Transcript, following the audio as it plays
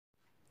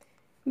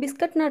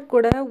Biscuit nut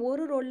கூட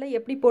ஒரு ரோலில்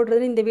எப்படி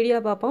போடுறதுன்னு இந்த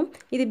வீடியோவில் பார்ப்போம்.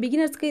 இது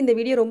பிகினர்ஸ்க்கு இந்த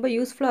வீடியோ ரொம்ப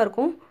யூஸ்ஃபுல்லாக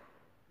இருக்கும்.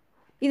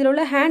 இதில்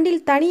உள்ள ஹேண்டில்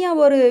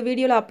தனியாக ஒரு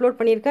வீடியோவில் அப்லோட்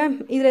பண்ணியிருக்கேன்.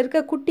 இதில் இருக்க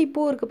குட்டி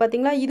பூ இருக்குது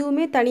பார்த்தீங்களா,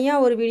 இதுவுமே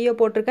தனியாக ஒரு வீடியோ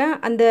போட்டிருக்கேன்.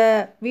 அந்த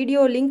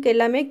வீடியோ லிங்க்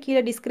எல்லாமே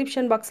கீழே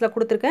டிஸ்கிரிப்ஷன் பாக்ஸில்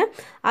கொடுத்துருக்கேன்.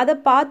 அதை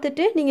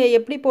பார்த்துட்டு நீங்கள்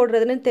எப்படி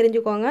போடுறதுன்னு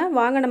தெரிஞ்சுக்கோங்க.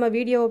 வாங்க நம்ம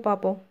வீடியோவை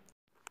பார்ப்போம்.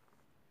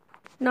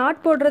 நாட்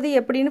போடுறது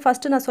எப்படின்னு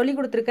ஃபஸ்ட்டு நான் சொல்லி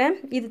கொடுத்துருக்கேன்.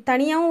 இது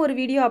தனியாகவும் ஒரு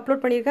வீடியோ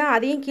அப்லோட் பண்ணியிருக்கேன்.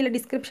 அதையும் கீழே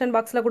டிஸ்கிரிப்ஷன்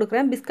பாக்ஸில்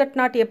கொடுக்குறேன். பிஸ்கட்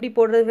நாட் எப்படி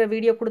போடுறதுங்கிற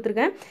வீடியோ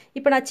கொடுத்துருக்கேன்.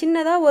 இப்போ நான்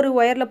சின்னதாக ஒரு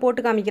ஒயரில்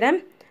போட்டு காமிக்கிறேன்.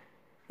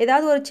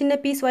 ஏதாவது ஒரு சின்ன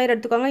பீஸ் ஒயர்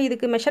எடுத்துக்கோங்க.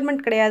 இதுக்கு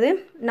மெஷர்மெண்ட் கிடையாது.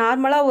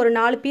 நார்மலாக ஒரு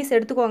 4 பீஸ்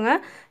எடுத்துக்கோங்க.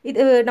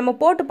 இது நம்ம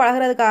போட்டு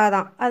பழகிறதுக்காக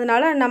தான்.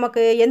 அதனால்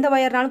நமக்கு எந்த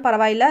ஒயர்னாலும்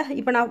பரவாயில்லை.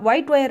 இப்போ நான்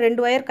ஒயிட் ஒயர்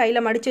 2 ஒயர்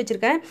கையில் மடித்து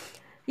வச்சுருக்கேன்.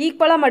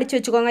 ஈக்குவலாக மடித்து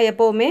வச்சுக்கோங்க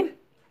எப்போவுமே.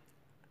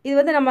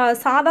 இது நம்ம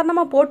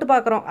சாதாரணமாக போட்டு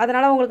பார்க்குறோம்.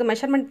 அதனால் உங்களுக்கு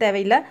மெஷர்மெண்ட்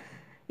தேவையில்லை.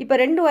 இப்போ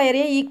 2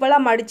 ஒயரையும்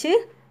ஈக்குவலாக மடித்து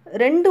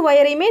 2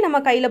 ஒயரையுமே நம்ம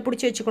கையில்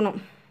பிடிச்சி வச்சுக்கணும்.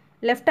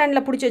 லெஃப்ட்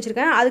ஹேண்டில் பிடிச்சி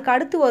வச்சுருக்கேன். அதுக்கு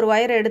அடுத்து ஒரு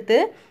ஒயரை எடுத்து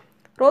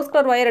ரோஸ்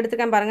கலர் ஒயர்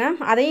எடுத்துக்கேன் பாருங்கள்.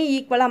 அதையும்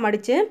ஈக்குவலாக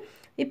மடித்து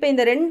இப்போ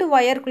இந்த 2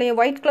 ஒயருக்குள்ளேயும்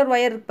ஒயிட் கலர்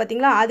ஒயர் இருக்குது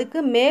பார்த்தீங்களா, அதுக்கு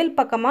மேல்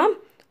பக்கமாக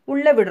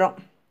உள்ளே விடுறோம்.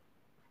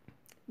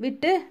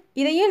 விட்டு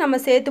இதையும் நம்ம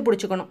சேர்த்து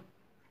பிடிச்சிக்கணும்.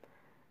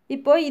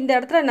 இப்போது இந்த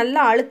இடத்துல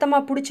நல்லா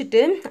அழுத்தமாக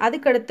பிடிச்சிட்டு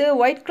அதுக்கடுத்து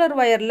ஒயிட் கலர்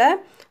ஒயரில்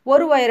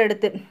ஒரு ஒயர்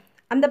எடுத்து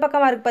அந்த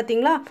பக்கமாக இருக்குது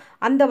பார்த்தீங்களா,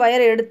 அந்த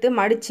ஒயரை எடுத்து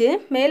மடித்து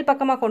மேல்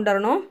பக்கமாக கொண்டு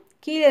வரணும்.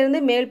 கீழே இருந்து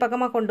மேல்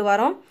பக்கமாக கொண்டு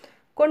வரோம்.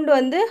 கொண்டு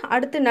வந்து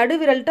அடுத்து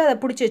நடுவிரல்ட்டு அதை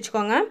பிடிச்சி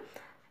வச்சுக்கோங்க.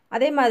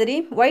 அதே மாதிரி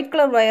ஒயிட்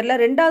கலர் ஒயரில்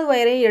 2வது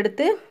ஒயரையும்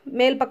எடுத்து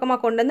மேல் பக்கமாக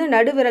கொண்டு வந்து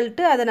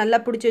நடுவிரல்ட்டு அதை நல்லா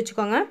பிடிச்சி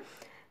வச்சுக்கோங்க.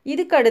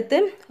 இதுக்கு அடுத்து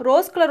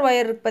ரோஸ் கலர்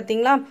ஒயர் இருக்குது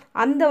பார்த்தீங்களா,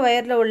 அந்த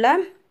ஒயரில் உள்ள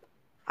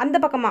அந்த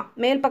பக்கமாக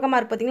மேல் பக்கமாக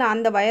இருக்குது பார்த்தீங்களா,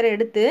 அந்த ஒயரை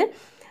எடுத்து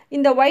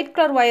இந்த ஒயிட்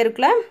கலர்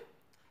ஒயருக்குள்ளே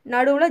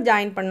நடுவில்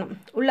ஜாயின் பண்ணணும்.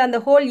 உள்ளே அந்த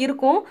ஹோல்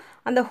இருக்கும்.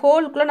 அந்த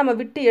ஹோலுக்குள்ளே நம்ம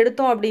விட்டு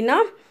எடுத்தோம் அப்படின்னா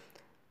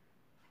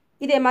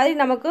இதே மாதிரி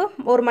நமக்கு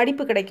ஒரு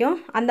மடிப்பு கிடைக்கும்.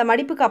 அந்த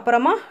மடிப்புக்கு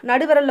அப்புறமா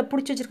நடுவிரலில்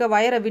பிடிச்சி வச்சுருக்க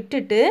ஒயரை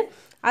விட்டுட்டு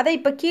அதை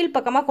இப்போ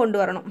கீழ்ப்பக்கமாக கொண்டு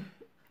வரணும்.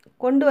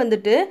 கொண்டு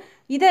வந்துட்டு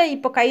இதை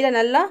இப்போ கையில்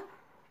நல்லா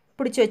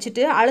பிடிச்சி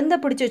வச்சுட்டு அழுந்த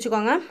பிடிச்சி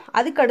வச்சுக்கோங்க.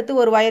 அதுக்கடுத்து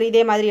ஒரு ஒயர்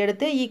இதே மாதிரி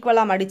எடுத்து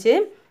ஈக்குவலாக மடித்து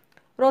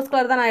ரோஸ்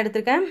கலர் தான் நான்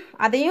எடுத்திருக்கேன்.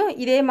 அதையும்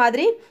இதே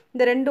மாதிரி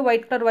இந்த 2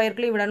 ஒயிட் கலர்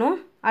ஒயருக்குள்ளேயும் விடணும்.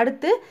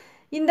 அடுத்து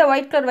இந்த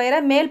ஒயிட் கலர் ஒயரை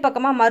மேல்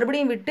பக்கமாக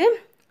மறுபடியும் விட்டு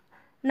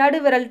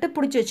நடுவிரல்ட்டு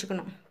பிடிச்சி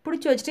வச்சுக்கணும்.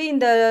 பிடிச்சி வச்சுட்டு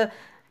இந்த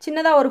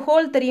சின்னதாக ஒரு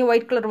ஹோல் தெரியும்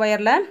ஒயிட் கலர்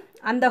ஒயரில்,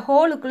 அந்த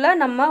ஹோலுக்குள்ளே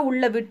நம்ம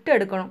உள்ளே விட்டு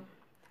எடுக்கணும்.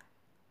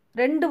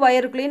 2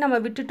 ஒயருக்குள்ளேயும் நம்ம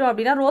விட்டுட்டோம்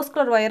அப்படின்னா ரோஸ்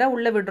கலர் ஒயரை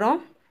உள்ளே விடுறோம்.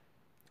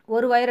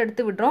 ஒரு ஒயர்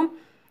எடுத்து விடுறோம்.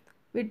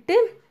 விட்டு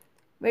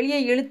வெளியே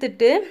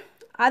இழுத்துட்டு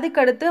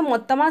அதுக்கடுத்து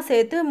மொத்தமாக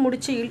சேர்த்து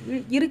முடித்து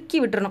இறுக்கி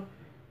விட்டுறணும்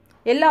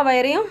எல்லா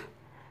ஒயரையும்.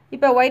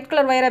 இப்போ ஒயிட்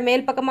கலர் ஒயரை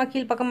மேல் பக்கமாக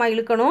கீழ் பக்கமாக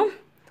இழுக்கணும்.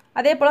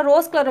 அதே போல்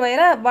ரோஸ் கலர்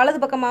ஒயரை வலது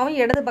பக்கமாகவும்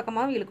இடது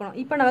பக்கமாகவும் இழுக்கணும்.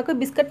 இப்போ நமக்கு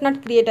பிஸ்கட் நட்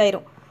க்ரியேட்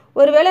ஆயிரும்.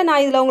 ஒருவேளை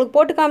நான் இதில் உங்களுக்கு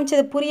போட்டு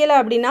காமிச்சது புரியலை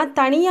அப்படின்னா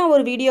தனியாக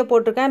ஒரு வீடியோ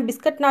போட்டிருக்கேன்.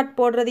 பிஸ்கட் நட்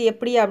போடுறது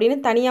எப்படி அப்படின்னு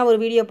தனியாக ஒரு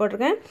வீடியோ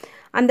போட்டிருக்கேன்.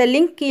 அந்த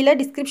லிங்க் கீழே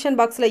டிஸ்கிரிப்ஷன்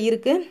பாக்ஸில்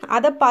இருக்குது.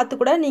 அதை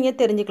பார்த்து கூட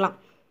நீங்கள் தெரிஞ்சுக்கலாம்.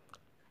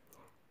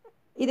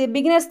 இது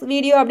பிகினர்ஸ்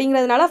வீடியோ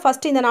அப்படிங்கிறதுனால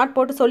ஃபஸ்ட்டு இந்த நாட்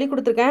போட்டு சொல்லி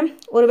கொடுத்துருக்கேன்.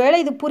 ஒருவேளை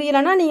இது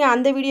புரியலைன்னா நீங்கள்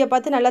அந்த வீடியோ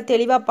பார்த்து நல்லா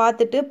தெளிவாக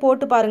பார்த்துட்டு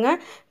போட்டு பாருங்கள்.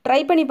 ட்ரை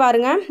பண்ணி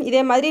பாருங்கள்.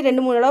 இதே மாதிரி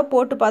 2-3 தடவை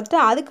போட்டு பார்த்துட்டு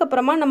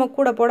அதுக்கப்புறமா நம்ம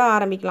கூட போட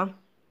ஆரம்பிக்கலாம்.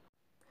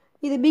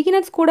 இது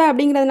பிகினர்ஸ் கூட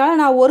அப்படிங்கிறதுனால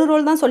நான் ஒரு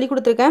ரோல் தான் சொல்லி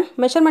கொடுத்துருக்கேன்.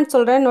 மெஷர்மெண்ட்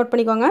சொல்கிறேன், நோட்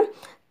பண்ணிக்கோங்க.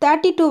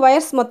 32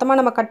 ஒயர்ஸ் மொத்தமாக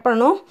நம்ம கட்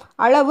பண்ணணும்.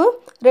 அளவு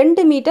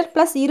 2 மீட்டர்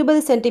 +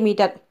 20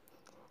 சென்டிமீட்டர்.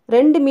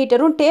 2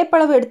 மீட்டரும் டேப்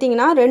அளவு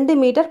எடுத்திங்கன்னா 2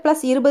 மீட்டர்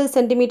 + 20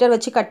 சென்டிமீட்டர்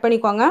வச்சு கட்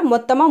பண்ணிக்கோங்க.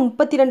 மொத்தமாக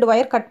 32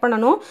 ஒயர் கட்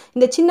பண்ணணும்.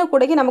 இந்த சின்ன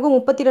கூடைக்கு நமக்கு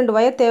 32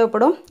 ஒயர்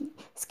தேவைப்படும்.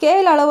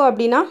 ஸ்கேல் அளவு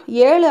அப்படின்னா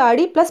 7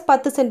 அடி +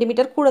 10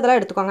 சென்டிமீட்டர் கூடுதலாக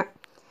எடுத்துக்கோங்க.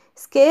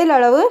 ஸ்கேல்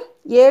அளவு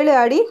 7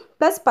 அடி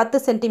 +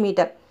 10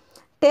 சென்டிமீட்டர்.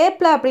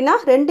 டேப்பில் அப்படின்னா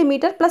 2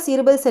 மீட்டர் +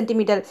 20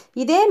 சென்டிமீட்டர்.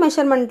 இதே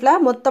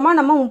மெஷர்மெண்ட்டில் மொத்தமாக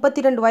நம்ம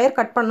 32 ஒயர்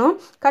கட் பண்ணணும்.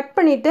 கட்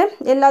பண்ணிவிட்டு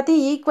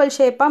எல்லாத்தையும் ஈக்குவல்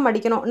ஷேப்பாக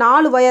மடிக்கணும்.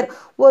 4 ஒயர்,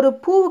 ஒரு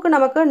பூவுக்கு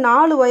நமக்கு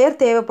 4 ஒயர்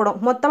தேவைப்படும்.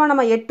 மொத்தமாக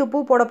நம்ம 8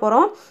 பூ போட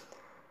போகிறோம்.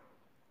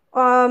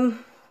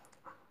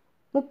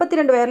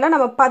 32 ஒயரில்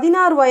நம்ம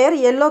 16 ஒயர்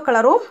எல்லோ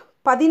கலரும்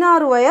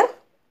 16 ஒயர்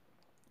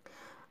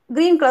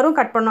க்ரீன் கலரும்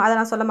கட் பண்ணணும். அதை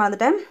நான் சொல்ல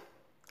மறந்துட்டேன்.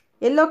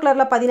 எல்லோ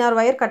கலரில்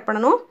 16 ஒயர் கட்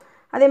பண்ணணும்.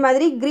 அதே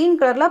மாதிரி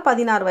க்ரீன் கலரில்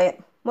 16 ஒயர்.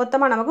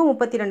 மொத்தமாக நமக்கு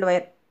 32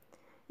 ஒயர்.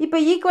 இப்போ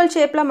ஈக்குவல்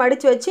ஷேப்பில்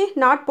மடித்து வச்சு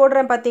நாட்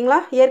போடுறேன் பார்த்தீங்களா.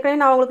 ஏற்கனவே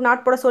நான் உங்களுக்கு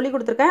நாட் போட சொல்லி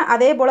கொடுத்துருக்கேன்.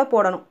 அதே போல்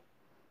போடணும்.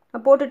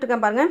 நான்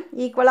போட்டுட்ருக்கேன் பாருங்கள்.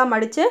 ஈக்குவலாக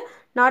மடித்து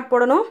நாட்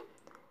போடணும்.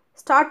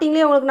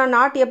 ஸ்டார்டிங்லேயே உங்களுக்கு நான்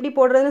நாட் எப்படி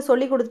போடுறதுன்னு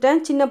சொல்லி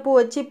கொடுத்துட்டேன். சின்ன பூ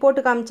வச்சு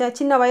போட்டு காமிச்சேன்,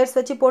 சின்ன ஒயர்ஸ்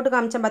வச்சு போட்டு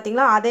காமிச்சேன்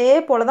பார்த்தீங்களா. அதே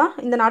போல் தான்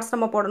இந்த நாட்ஸ்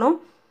நம்ம போடணும்.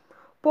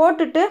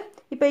 போட்டுட்டு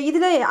இப்போ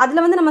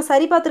அதில் நம்ம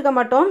சரி பார்த்துருக்க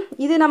மாட்டோம்.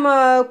 இது நம்ம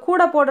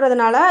கூட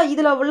போடுறதுனால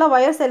இதில் உள்ள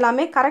ஒயர்ஸ்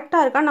எல்லாமே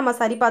கரெக்டாக இருக்கான்னு நம்ம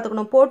சரி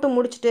பார்த்துக்கணும். போட்டு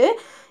முடிச்சுட்டு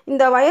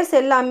இந்த ஒயர்ஸ்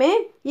எல்லாமே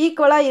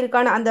ஈக்குவலாக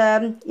இருக்கான்னு, அந்த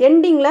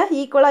எண்டிங்கில்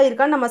ஈக்குவலாக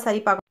இருக்கான்னு நம்ம சரி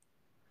பார்க்கணும்.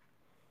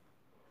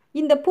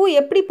 இந்த பூ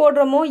எப்படி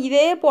போடுறோமோ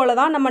இதே போல்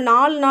தான் நம்ம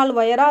 4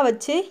 ஒயராக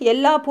வச்சு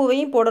எல்லா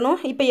பூவையும் போடணும்.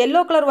 இப்போ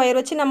எல்லோ கலர் ஒயர்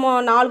வச்சு நம்ம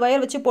 4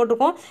 ஒயர் வச்சு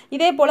போட்டிருக்கோம்.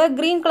 இதே போல்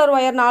க்ரீன் கலர்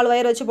ஒயர் 4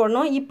 ஒயர் வச்சு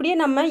போடணும். இப்படியே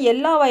நம்ம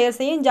எல்லா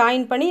ஒயர்ஸையும்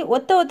ஜாயின் பண்ணி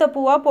ஒத்த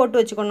பூவாக போட்டு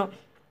வச்சுக்கணும்.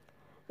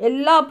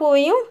 எல்லா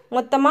பூவையும்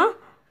மொத்தமாக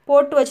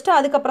போட்டு வச்சுட்டு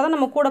அதுக்கப்புறம் தான்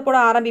நம்ம கூட போட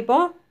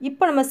ஆரம்பிப்போம்.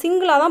 இப்போ நம்ம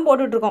சிங்கிளாக தான்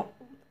போட்டுட்ருக்கோம்.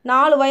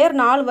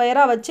 4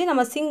 வயராக வச்சு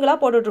நம்ம சிங்கிளாக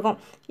போட்டுட்ருக்கோம்.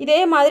 இதே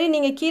மாதிரி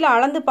நீங்கள் கீழே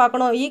அளந்து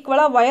பார்க்கணும்,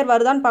 ஈக்குவலாக ஒயர்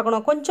வருதான்னு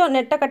பார்க்கணும். கொஞ்சம்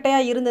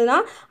நெட்டைக்கட்டையாக இருந்ததுன்னா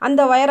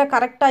அந்த ஒயரை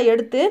கரெக்டாக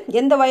எடுத்து,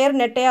 எந்த ஒயர்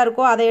நெட்டையாக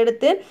இருக்கோ அதை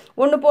எடுத்து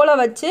ஒன்று போல்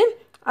வச்சு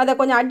அதை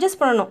கொஞ்சம்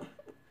அட்ஜஸ்ட் பண்ணணும்.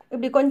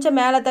 இப்படி கொஞ்சம்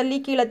மேலே தள்ளி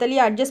கீழே தள்ளி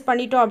அட்ஜஸ்ட்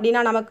பண்ணிட்டோம்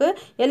அப்படின்னா நமக்கு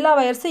எல்லா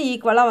ஒயர்ஸும்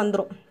ஈக்குவலாக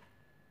வந்துடும்.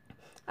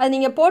 அது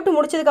நீங்கள் போட்டு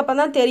முடிச்சதுக்கப்புறம்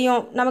தான்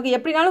தெரியும். நமக்கு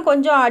எப்படினாலும்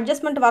கொஞ்சம்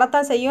அட்ஜஸ்ட்மெண்ட்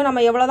வரத்தான் செய்யும்.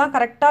 நம்ம எவ்வளோ தான்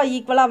கரெக்டாக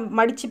ஈக்குவலாக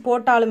மடித்து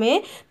போட்டாலுமே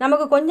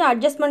நமக்கு கொஞ்சம்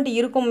அட்ஜஸ்ட்மெண்ட்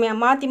இருக்கும்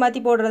மாற்றி மாற்றி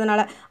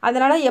போடுறதுனால.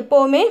 அதனால்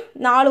எப்போவுமே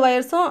 4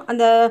 ஒயர்ஸும்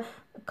அந்த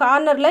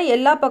கார்னரில்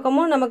எல்லா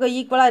பக்கமும் நமக்கு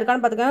ஈக்குவலாக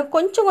இருக்கான்னு பார்த்துக்கோங்க.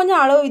 கொஞ்சம்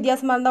கொஞ்சம் அளவு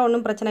வித்தியாசமாக இருந்தால்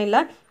ஒன்றும் பிரச்சனை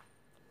இல்லை.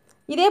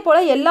 இதே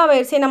போல் எல்லா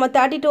ஒயர்ஸையும் நம்ம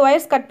 32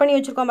 ஒயர்ஸ் கட் பண்ணி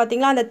வச்சுருக்கோம்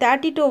பார்த்திங்களா, அந்த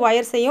 32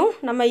 ஒயர்ஸையும்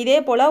நம்ம இதே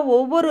போல்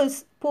ஒவ்வொரு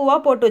பூவாக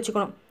போட்டு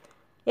வச்சுக்கணும்.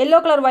 எல்லோ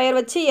கலர் ஒயர்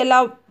வச்சு எல்லா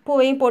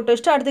பூவையும் போட்டு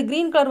வச்சுட்டு அடுத்து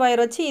க்ரீன் கலர்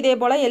ஒயர் வச்சு இதே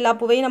போல் எல்லா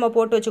பூவையும் நம்ம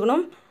போட்டு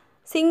வச்சுக்கணும்.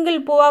 சிங்கிள்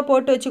பூவாக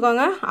போட்டு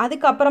வச்சுக்கோங்க.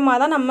 அதுக்கப்புறமா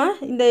தான் நம்ம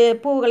இந்த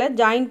பூவுகளை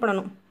ஜாயின்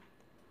பண்ணணும்.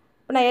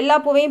 இப்போ நான் எல்லா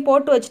பூவையும்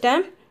போட்டு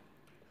வச்சுட்டேன்.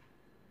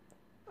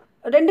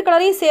 2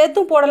 கலரையும்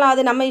சேர்த்தும் போடலாம்,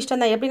 அது நம்ம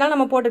இஷ்டம் தான், எப்படினாலும்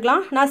நம்ம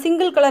போட்டுக்கலாம். நான்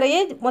சிங்கிள் கலரையே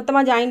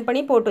மொத்தமாக ஜாயின்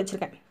பண்ணி போட்டு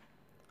வச்சுருக்கேன்.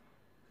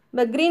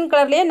 இப்போ க்ரீன்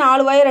கலர்லேயே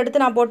 4 ஒயர்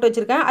எடுத்து நான் போட்டு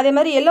வச்சுருக்கேன். அதே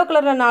மாதிரி எல்லோ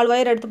கலரில் 4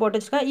 ஒயர் எடுத்து போட்டு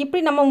வச்சுருக்கேன்.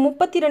 இப்படி நம்ம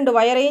 32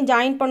 ஒயரையும்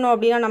ஜாயின் பண்ணோம்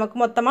அப்படின்னா நமக்கு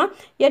மொத்தமாக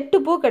 8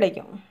 பூ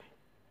கிடைக்கும்.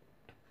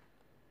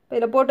 இப்போ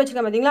இதில் போட்டு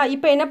வச்சுருக்கேன் பார்த்தீங்களா.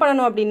 இப்போ என்ன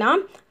பண்ணணும் அப்படின்னா,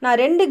 நான்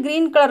 2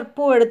 க்ரீன் கலர்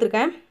பூ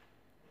எடுத்திருக்கேன்.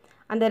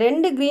 அந்த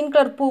 2 க்ரீன்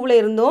கலர் பூவில்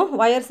இருந்தும்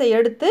ஒயர்ஸை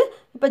எடுத்து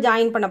இப்போ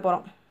ஜாயின் பண்ண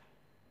போகிறோம்.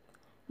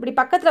 இப்படி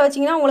பக்கத்தில்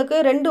வச்சிங்கன்னா உங்களுக்கு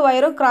 2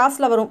 ஒயரும்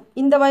கிராஸில் வரும்.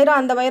 இந்த ஒயரும்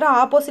அந்த ஒயரும்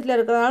ஆப்போசிட்டில்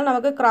இருக்கிறதுனால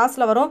நமக்கு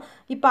கிராஸில் வரும்.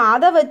 இப்போ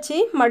அதை வச்சு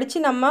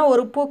மடித்து நம்ம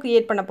ஒரு பூ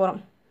க்ரியேட் பண்ண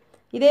போகிறோம்.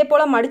 இதே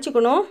போல்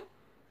மடிச்சுக்கணும்.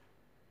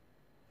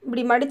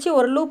 இப்படி மடித்து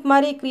ஒரு லூப்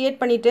மாதிரி க்ரியேட்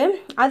பண்ணிவிட்டு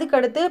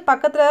அதுக்கடுத்து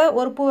பக்கத்தில்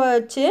ஒரு பூவை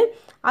வச்சு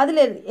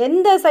அதில்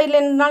எந்த சைடில்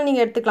இருந்தாலும்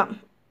நீங்கள் எடுத்துக்கலாம்.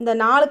 இந்த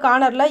 4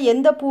 கார்னரில்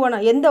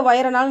எந்த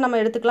ஒயரனாலும் நம்ம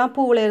எடுத்துக்கலாம்.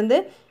 பூவில் இருந்து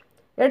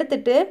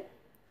எடுத்துட்டு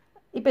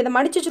இப்போ இதை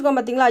மடித்து வச்சுருக்கோம்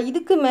பார்த்திங்களா,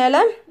 இதுக்கு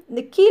மேலே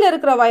இந்த கீழே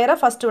இருக்கிற ஒயரை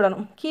ஃபஸ்ட்டு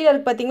விடணும். கீழே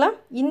இருக்குது பார்த்திங்களா,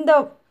 இந்த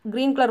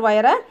க்ரீன் கலர்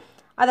ஒயரை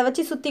அதை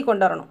வச்சு சுற்றி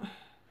கொண்டு வரணும்.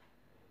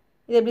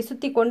 இதை இப்படி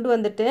சுற்றி கொண்டு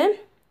வந்துட்டு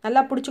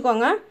நல்லா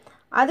பிடிச்சிக்கோங்க.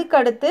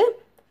 அதுக்கடுத்து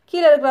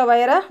கீழே இருக்கிற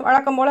ஒயரை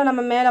வழக்கம் போல்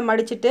நம்ம மேலே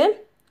மடிச்சுட்டு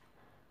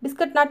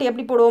பிஸ்கட் நாட்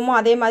எப்படி போடுவோமோ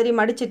அதே மாதிரி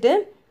மடிச்சுட்டு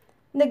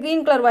இந்த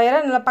க்ரீன் கலர் ஒயரை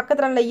நல்லா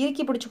பக்கத்தில் நல்லா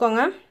இறுக்கி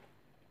பிடிச்சிக்கோங்க.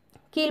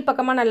 கீழ்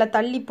பக்கமாக நல்லா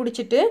தள்ளி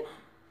பிடிச்சிட்டு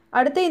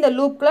அடுத்து இந்த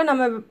லூப்பில்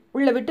நம்ம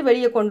உள்ளே விட்டு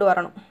வெளியே கொண்டு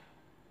வரணும்.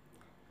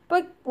 இப்போ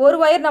ஒரு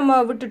ஒயர்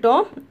நம்ம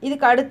விட்டுட்டோம்.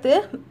 இதுக்கு அடுத்து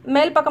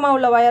மேல் பக்கமாக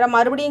உள்ள ஒயரை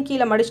மறுபடியும்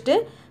கீழே மடிச்சுட்டு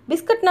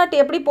பிஸ்கட் நாட்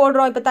எப்படி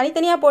போடுறோம், இப்போ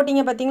தனித்தனியாக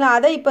போட்டிங்க பார்த்திங்களா,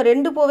 அதை இப்போ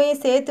 2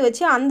 பூவையும் சேர்த்து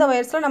வச்சு அந்த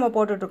ஒயர்ஸில் நம்ம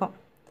போட்டுட்ருக்கோம்.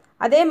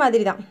 அதே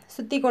மாதிரி தான்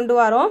சுற்றி கொண்டு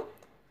வரோம்.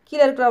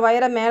 கீழே இருக்கிற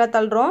ஒயரை மேலே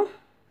தள்ளுறோம்.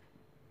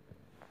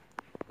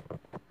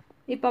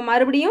 இப்போ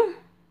மறுபடியும்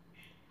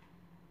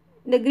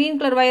இந்த க்ரீன்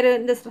கலர் ஒயரு,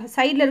 இந்த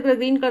சைடில் இருக்கிற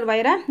க்ரீன் கலர்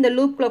ஒயரை இந்த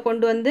லூப்பில்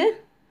கொண்டு வந்து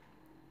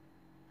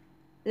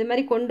இது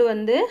மாதிரி கொண்டு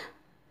வந்து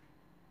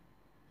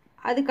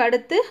அதுக்கு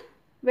அடுத்து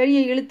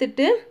வெளியே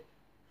இழுத்துட்டு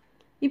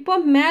இப்போ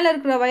மேலே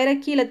இருக்கிற ஒயரை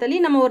கீழே தள்ளி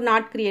நம்ம ஒரு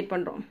நாட் க்ரியேட்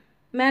பண்ணுறோம்.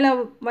 மேலே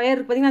ஒயர்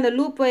இருக்குது பார்த்திங்கன்னா, அந்த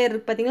லூப் ஒயர்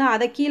இருக்குது பார்த்திங்களா,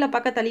 அதை கீழே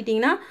பக்கம்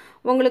தள்ளிட்டிங்கன்னா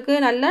உங்களுக்கு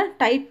நல்லா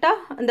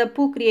டைட்டாக அந்த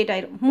பூ க்ரியேட்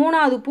ஆயிரும்.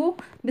 3வது பூ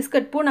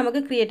பிஸ்கட் பூ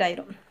நமக்கு க்ரியேட்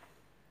ஆயிரும்.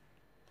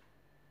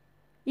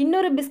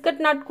 இன்னொரு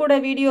பிஸ்கட் நாட் கூட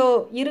வீடியோ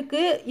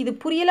இருக்குது, இது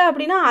புரியலை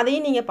அப்படின்னா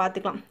அதையும் நீங்கள்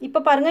பார்த்துக்கலாம். இப்போ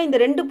பாருங்கள், இந்த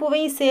 2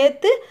 பூவையும்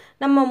சேர்த்து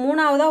நம்ம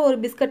 3வதாக ஒரு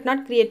பிஸ்கட்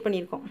நாட் க்ரியேட்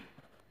பண்ணியிருக்கோம்.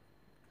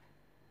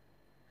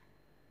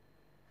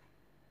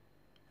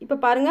 இப்போ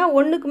பாருங்கள்,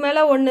 ஒன்றுக்கு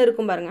மேலே ஒன்று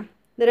இருக்கும் பாருங்கள்.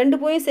 இந்த 2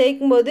 பூவையும்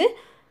சேர்க்கும்போது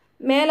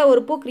மேலே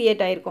ஒரு பூ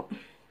க்ரியேட் ஆகிருக்கும்.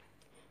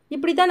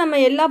 இப்படி தான் நம்ம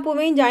எல்லா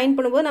பூவையும் ஜாயின்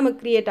பண்ணும்போது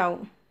நமக்கு க்ரியேட்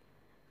ஆகும்.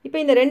 இப்போ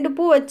இந்த 2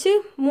 பூ வச்சு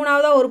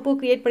 3வதாக ஒரு பூ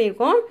க்ரியேட்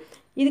பண்ணியிருக்கோம்.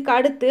 இதுக்கு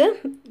அடுத்து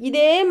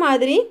இதே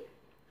மாதிரி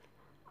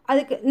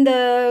அதுக்கு இந்த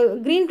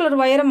க்ரீன் கலர்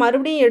ஒயரை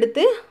மறுபடியும்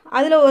எடுத்து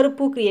அதில் ஒரு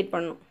பூ க்ரியேட்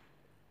பண்ணணும்.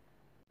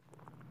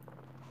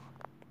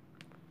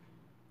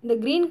 இந்த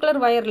க்ரீன்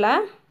கலர் ஒயரில்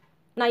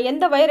நான்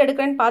எந்த ஒயர்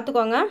எடுக்கிறேன்னு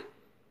பார்த்துக்கோங்க.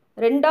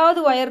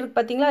 2வது ஒயர் இருக்குது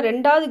பார்த்திங்களா,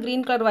 2வது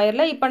க்ரீன் கலர்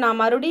ஒயரில் இப்போ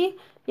நான் மறுபடியும்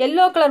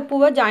எல்லோ கலர்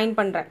பூவை ஜாயின்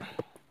பண்ணுறேன்.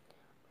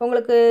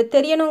 உங்களுக்கு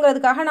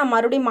தெரியணுங்கிறதுக்காக நான்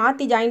மறுபடியும்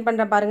மாற்றி ஜாயின்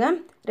பண்ணுறேன் பாருங்கள்.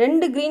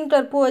 2 க்ரீன்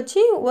கலர் பூ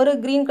வச்சு ஒரு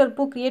க்ரீன் கலர்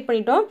பூ க்ரியேட்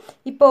பண்ணிட்டோம்.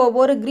 இப்போது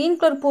ஒரு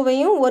க்ரீன் கலர்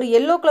பூவையும் ஒரு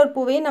எல்லோ கலர்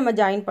பூவையும் நம்ம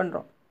ஜாயின்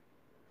பண்ணுறோம்.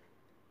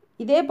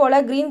 இதே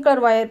போல் க்ரீன்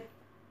கலர் ஒயர்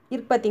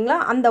இருக்குது பார்த்திங்களா,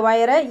 அந்த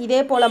ஒயரை இதே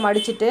போல்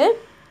மடிச்சுட்டு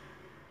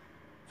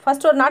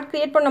ஃபஸ்ட் ஒரு நாட்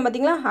க்ரியேட் பண்ணோம்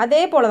பார்த்திங்களா,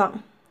 அதே போல் தான்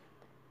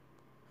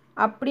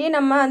அப்படியே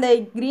நம்ம அந்த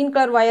க்ரீன்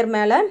கலர் ஒயர்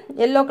மேலே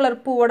எல்லோ கலர்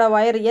பூவோட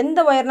ஒயர் எந்த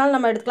ஒயர்னாலும்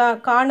நம்ம எடுத்துக்கலாம்.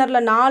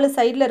 கார்னரில் 4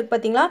 சைடில் இருக்குது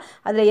பார்த்திங்களா,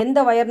 அதில் எந்த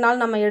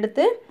ஒயர்னாலும் நம்ம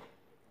எடுத்து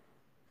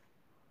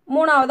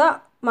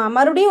 3வதாக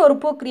மறுபடியும் ஒரு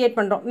பூ க்ரியேட்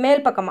பண்ணுறோம்.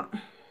 மேல்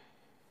பக்கமாக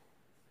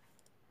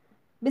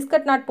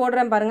பிஸ்கட் நாட்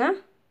போடுறேன் பாருங்கள்.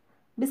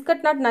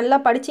 பிஸ்கட் நாட் நல்லா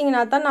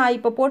படிச்சிங்கன்னா தான் நான்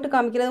இப்போ போட்டு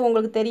காமிக்கிறது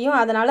உங்களுக்கு தெரியும்.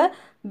 அதனால்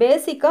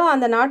பேசிக்காக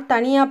அந்த நாட்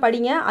தனியாக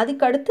படிங்க.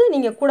 அதுக்கடுத்து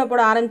நீங்கள் கூட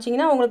போட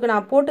ஆரம்பிச்சிங்கன்னா உங்களுக்கு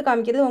நான் போட்டு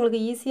காமிக்கிறது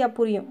உங்களுக்கு ஈஸியாக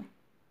புரியும்.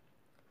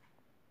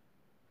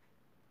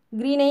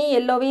 க்ரீனையும்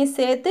எல்லோவையும்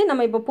சேர்த்து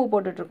நம்ம இப்போ பூ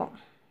போட்டுட்ருக்கோம்.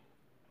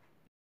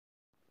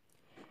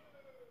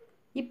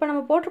 இப்போ நம்ம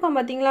போட்டிருக்கோம்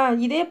பார்த்தீங்களா,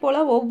 இதே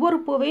போல் ஒவ்வொரு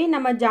பூவையும்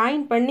நம்ம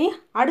ஜாயின் பண்ணி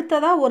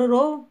அடுத்ததாக ஒரு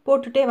ரோ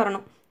போட்டுகிட்டே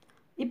வரணும்.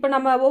 இப்போ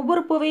நம்ம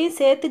ஒவ்வொரு பூவையும்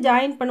சேர்த்து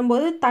ஜாயின்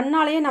பண்ணும்போது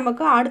தன்னாலேயே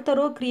நமக்கு அடுத்த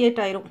ரோ க்ரியேட்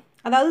ஆயிரும்.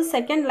 அதாவது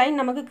செகண்ட்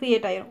லைன் நமக்கு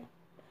க்ரியேட் ஆயிரும்.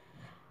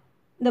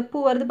 இந்த பூ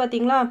வருது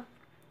பார்த்தீங்களா,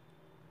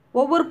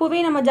 ஒவ்வொரு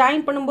பூவையும் நம்ம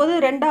ஜாயின் பண்ணும்போது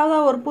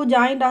ரெண்டாவதாக ஒரு பூ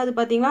ஜாயிண்ட் ஆகுது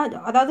பார்த்தீங்களா,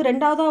 அதாவது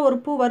ரெண்டாவதாக ஒரு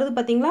பூ வருது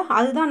பார்த்தீங்களா,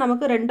 அதுதான்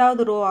நமக்கு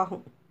ரெண்டாவது ரோ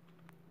ஆகும்.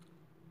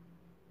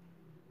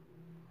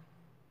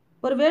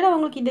 ஒருவேளை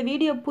உங்களுக்கு இந்த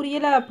வீடியோ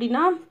புரியலை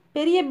அப்படின்னா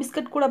பெரிய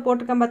பிஸ்கட் கூட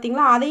போட்டிருக்கேன்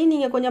பார்த்தீங்களா, அதையும்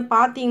நீங்கள் கொஞ்சம்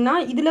பார்த்தீங்கன்னா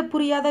இதில்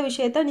புரியாத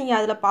விஷயத்த நீங்கள்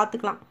அதில்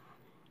பார்த்துக்கலாம்.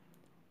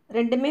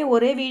 ரெண்டுமே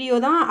ஒரே வீடியோ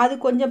தான், அது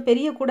கொஞ்சம்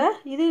பெரிய கூட,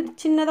 இது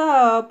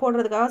சின்னதாக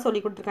போடுறதுக்காக சொல்லி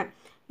கொடுத்துருக்கேன்.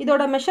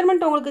 இதோட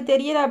மெஷர்மெண்ட் உங்களுக்கு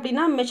தெரியலை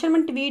அப்படின்னா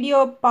மெஷர்மெண்ட் வீடியோ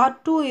பார்ட்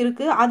 2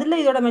 இருக்குது, அதில்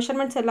இதோட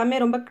மெஷர்மெண்ட்ஸ் எல்லாமே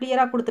ரொம்ப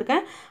கிளியராக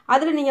கொடுத்துருக்கேன்.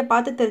 அதில் நீங்கள்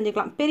பார்த்து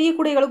தெரிஞ்சுக்கலாம். பெரிய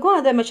கூடைகளுக்கும்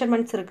அது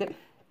மெஷர்மெண்ட்ஸ் இருக்குது.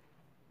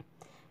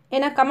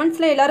 ஏன்னா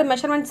கமெண்ட்ஸில் எல்லோரும்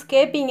மெஷர்மெண்ட்ஸ்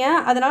கேட்பீங்க,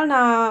 அதனால்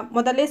நான்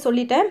முதல்ல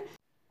சொல்லிட்டேன்.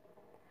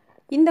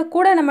 இந்த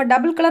கூடை நம்ம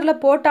டபுள்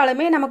கலரில்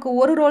போட்டாலுமே நமக்கு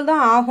ஒரு ரோல்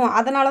தான் ஆகும்.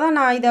 அதனால தான்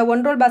நான் இதை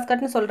 1 ரோல்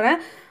பாஸ்கட்னு சொல்கிறேன்.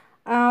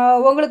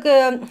 உங்களுக்கு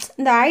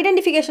இந்த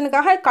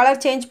ஐடென்டிஃபிகேஷனுக்காக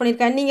கலர் சேஞ்ச்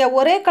பண்ணியிருக்கேன். நீங்கள்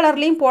ஒரே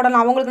கலர்லேயும்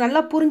போடலாம். உங்களுக்கு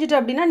நல்லா புரிஞ்சுட்டு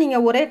அப்படின்னா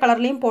நீங்கள் ஒரே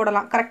கலர்லேயும்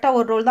போடலாம். கரெக்டாக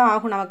ஒரு ரோல் தான்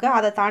ஆகும் நமக்கு,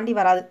 அதை தாண்டி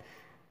வராது.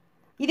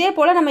 இதே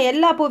போல் நம்ம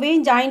எல்லா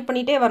பூவையும் ஜாயின்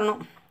பண்ணிகிட்டே வரணும்.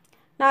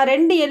 நான்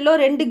 2 எல்லோ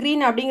 2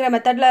 க்ரீன் அப்படிங்கிற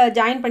மெத்தடில்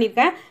ஜாயின்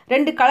பண்ணியிருக்கேன்.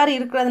 2 கலர்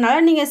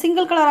இருக்கிறதுனால நீங்கள்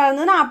சிங்கிள் கலராக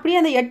இருந்ததுன்னா அப்படியே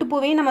அந்த 8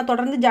 பூவையும் நம்ம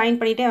தொடர்ந்து ஜாயின்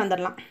பண்ணிகிட்டே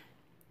வந்துடலாம்.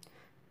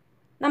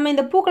 நம்ம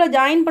இந்த பூக்களை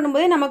ஜாயின்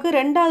பண்ணும்போதே நமக்கு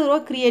ரெண்டாவது ரோ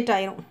க்ரியேட்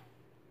ஆயிரும்.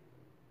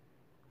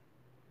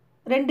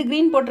 2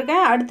 க்ரீன்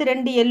போட்டிருக்கேன், அடுத்து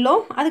 2 எல்லோ,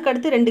 அதுக்கு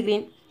அடுத்து 2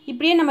 க்ரீன்,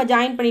 இப்படியே நம்ம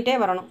ஜாயின் பண்ணிகிட்டே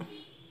வரணும்.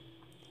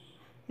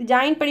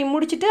 ஜாயின் பண்ணி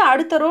முடிச்சுட்டு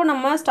அடுத்த ரோ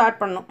நம்ம ஸ்டார்ட்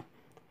பண்ணணும்.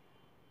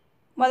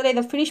 முதல்ல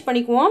இதை ஃபினிஷ்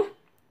பண்ணிக்குவோம்.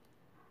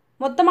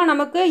 மொத்தமாக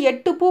நமக்கு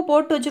 8 பூ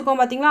போட்டு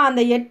வச்சுருக்கோம் பார்த்தீங்களா,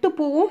 அந்த 8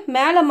 பூவும்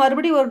மேலே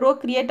மறுபடியும் ஒரு ரோ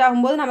க்ரியேட்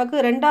ஆகும்போது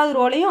நமக்கு ரெண்டாவது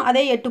ரோலையும்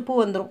அதே 8 பூ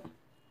வந்துடும்.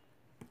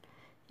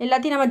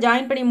 எல்லாத்தையும் நம்ம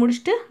ஜாயின் பண்ணி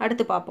முடிச்சுட்டு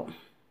அடுத்து பார்ப்போம்.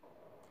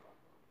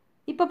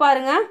 இப்போ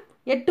பாருங்கள்,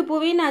 8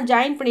 பூவையும் நான்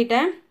ஜாயின்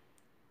பண்ணிட்டேன்.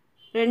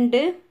 2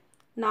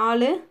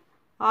 4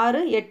 6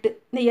 8,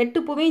 இந்த 8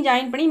 பூவையும்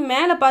ஜாயின் பண்ணி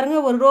மேலே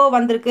பாருங்கள் ஒரு ரோ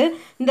வந்திருக்கு.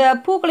 இந்த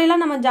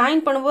பூக்களையெல்லாம் நம்ம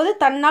ஜாயின் பண்ணும்போது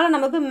தன்னால்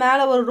நமக்கு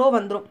மேலே ஒரு ரோ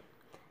வந்துடும்.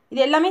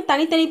 இது எல்லாமே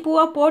தனித்தனி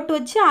பூவாக போட்டு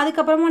வச்சு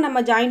அதுக்கப்புறமா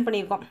நம்ம ஜாயின்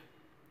பண்ணியிருக்கோம்.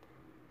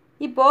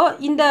 இப்போது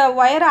இந்த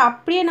ஒயரை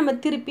அப்படியே நம்ம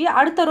திருப்பி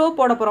அடுத்த ரோ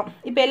போட போகிறோம்.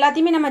 இப்போ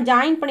எல்லாத்தையுமே நம்ம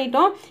ஜாயின்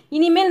பண்ணிட்டோம்.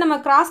 இனிமேல் நம்ம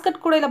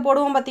கிராஸ்கட் கூடையில்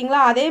போடுவோம்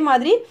பார்த்தீங்களா, அதே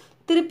மாதிரி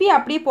திருப்பி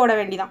அப்படியே போட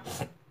வேண்டியதான்.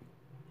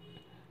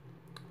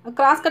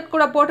 கிராஸ்கட்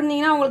கூட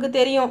போட்டிருந்தீங்கன்னா உங்களுக்கு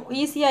தெரியும்,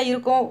 ஈஸியாக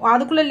இருக்கும்.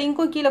 அதுக்குள்ளே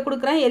லிங்க்கும் கீழே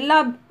கொடுக்குறேன். எல்லா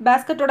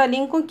பேஸ்கட்டோட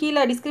லிங்க்கும்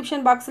கீழே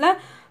டிஸ்கிரிப்ஷன் பாக்ஸில்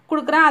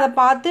கொடுக்குறேன். அதை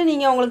பார்த்து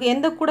நீங்கள் உங்களுக்கு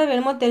எந்த கூட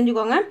வேணுமோ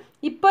தெரிஞ்சுக்கோங்க.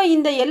 இப்போ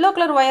இந்த எல்லோ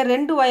கலர் ஒயர்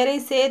 2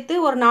 ஒயரையும் சேர்த்து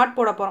ஒரு நாட்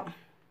போட போகிறோம்.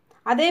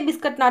 அதே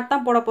பிஸ்கட் நாட்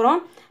தான் போட போகிறோம்.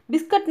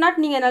 பிஸ்கட் நாட்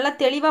நீங்கள் நல்லா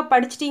தெளிவாக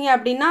படிச்சிட்டிங்க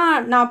அப்படின்னா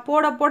நான்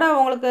போட போட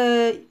உங்களுக்கு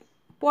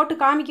போட்டு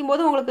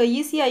காமிக்கும்போது உங்களுக்கு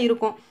ஈஸியாக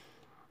இருக்கும்.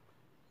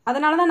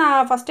 அதனால தான்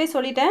நான் ஃபஸ்ட்டே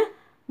சொல்லிட்டேன்,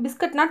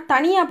 பிஸ்கட் நாட்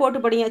தனியாக போட்டு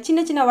படிங்க. சின்ன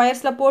சின்ன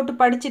ஒயர்ஸில் போட்டு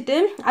படிச்சுட்டு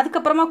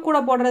அதுக்கப்புறமா கூட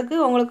போடுறதுக்கு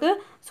உங்களுக்கு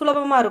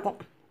சுலபமாக இருக்கும்.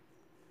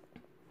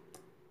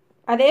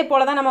 அதே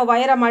போல் தான் நம்ம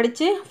ஒயரை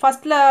மடித்து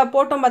ஃபஸ்ட்டில்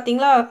போட்டோம்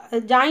பார்த்தீங்களா,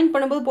 ஜாயின்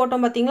பண்ணும்போது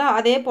போட்டோம் பார்த்தீங்களா,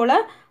 அதே போல்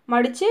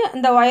மடித்து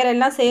இந்த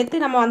ஒயரெல்லாம்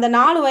சேர்த்து நம்ம அந்த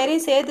 4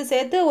 ஒயரையும்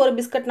சேர்த்து ஒரு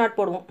பிஸ்கட் நாட்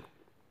போடுவோம்.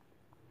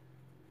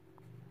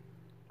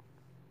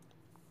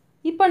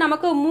 இப்போ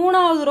நமக்கு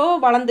 3வது ரோ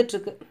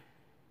வளர்ந்துட்டுருக்கு.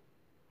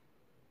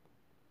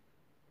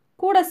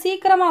 கூட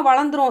சீக்கிரமாக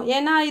வளர்ந்துடும்.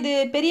 ஏன்னா இது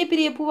பெரிய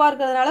பெரிய பூவாக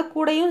இருக்கிறதுனால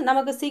கூடையும்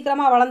நமக்கு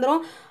சீக்கிரமாக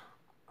வளர்ந்துடும்.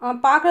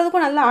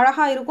 பார்க்குறதுக்கும் நல்லா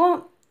அழகாக இருக்கும்,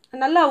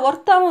 நல்லா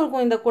ஒர்த்தாகவும்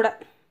இருக்கும். இந்த கூடை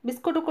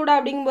பிஸ்கட்டு கூடை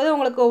அப்படிங்கும்போது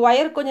உங்களுக்கு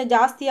ஒயர் கொஞ்சம்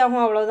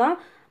ஜாஸ்தியாகும், அவ்வளோதான்.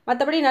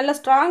 மற்றபடி நல்லா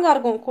ஸ்ட்ராங்காக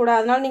இருக்கும் கூடை.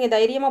 அதனால் நீங்கள்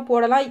தைரியமாக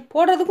போடலாம்.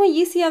 போடுறதுக்கும்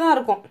ஈஸியாக தான்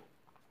இருக்கும்.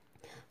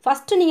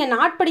 ஃபஸ்ட்டு நீங்கள்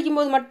நாட்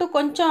படிக்கும்போது மட்டும்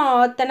கொஞ்சம்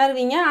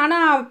திணறுவீங்க,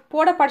 ஆனால்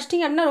போட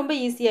படிச்சிட்டிங்க அப்படின்னா ரொம்ப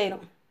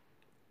ஈஸியாயிடும்.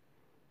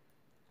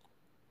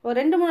 ஒரு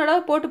 2-3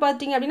 தடவை போட்டு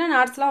பார்த்திங்க அப்படின்னா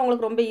நாட்ஸ்லாம்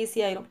உங்களுக்கு ரொம்ப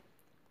ஈஸியாயிடும்.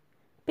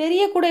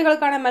 பெரிய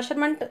கூடைகளுக்கான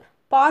மெஷர்மெண்ட்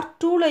பார்ட்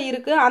 2ல்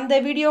இருக்குது. அந்த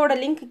வீடியோவோட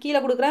லிங்க் கீழே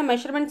கொடுக்குறேன்.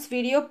 மெஷர்மெண்ட்ஸ்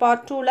வீடியோ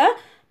பார்ட் 2ல்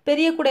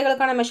பெரிய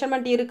கூடைகளுக்கான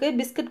மெஷர்மெண்ட் இருக்குது,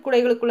 பிஸ்கட்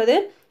கூடைகளுக்குள்ளது.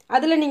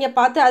 அதில் நீங்கள்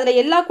பார்த்து அதில்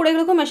எல்லா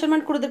கூடைகளுக்கும்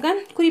மெஷர்மெண்ட்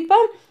கொடுத்துருக்கேன்.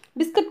 குறிப்பாக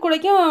பிஸ்கட்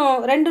கூடைக்கும்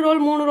 2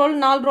 ரோல் 3 ரோல்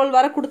 4 ரோல்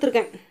வரை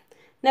கொடுத்துருக்கேன்.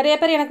 நிறைய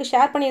பேர் எனக்கு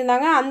ஷேர்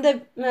பண்ணியிருந்தாங்க. அந்த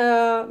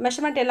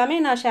மெஷர்மெண்ட் எல்லாமே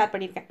நான் ஷேர்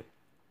பண்ணியிருக்கேன்.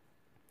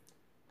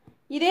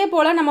 இதே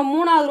போல் நம்ம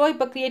 3வது ரோ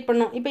இப்போ க்ரியேட்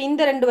பண்ணோம். இப்போ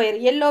இந்த 2 ஒயர்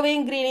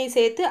எல்லோவையும் க்ரீனையும்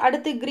சேர்த்து,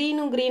 அடுத்து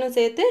க்ரீனும்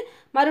சேர்த்து,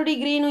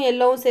 மறுபடியும் க்ரீனும்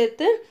எல்லோவும்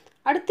சேர்த்து,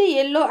 அடுத்து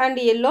எல்லோ அண்ட்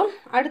எல்லோ,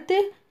 அடுத்து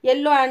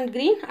எல்லோ அண்ட்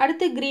க்ரீன்,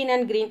 அடுத்து க்ரீன்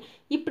அண்ட் க்ரீன்,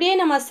 இப்படியே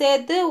நம்ம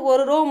சேர்த்து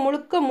ஒரு ரோ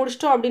முழுக்க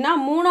முடிச்சிட்டோம் அப்படின்னா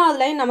 3வது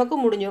லைன் நமக்கு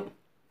முடிஞ்சிடும்.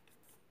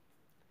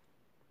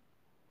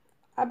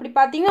 அப்படி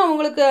பார்த்தீங்கன்னா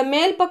உங்களுக்கு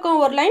மேல்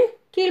பக்கம் ஒரு லைன்,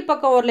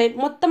 கீழ்ப்பக்கம் ஒரு லைன்,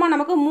 மொத்தமாக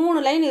நமக்கு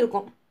 3 லைன்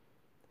இருக்கும்.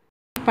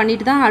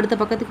 பண்ணிட்டு தான் அடுத்த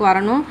பக்கத்துக்கு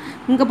வரணும்.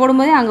 இங்கே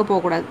போடும்போதே அங்கே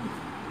போகக்கூடாது,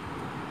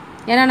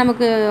 ஏன்னா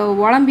நமக்கு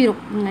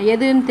உழம்பிடும்,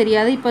 எதுன்னு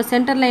தெரியாது. இப்போ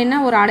சென்டர் லைன்னா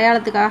ஒரு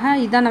அடையாளத்துக்காக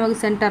இதுதான் நமக்கு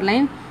சென்டர்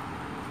லைன்.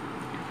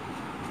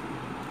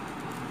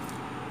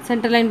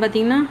 சென்டர் லைன்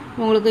பார்த்திங்கன்னா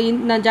உங்களுக்கு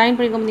நான் ஜாயின்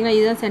பண்ணியிருக்கோம் பார்த்தீங்கன்னா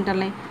இதுதான் சென்டர்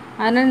லைன்.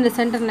 அதனால் இந்த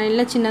சென்டர்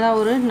லைனில் சின்னதாக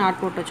ஒரு நாட்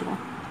போட்டு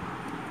வச்சுக்கோம்.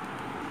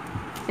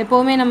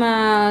 எப்போவுமே நம்ம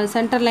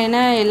சென்டர்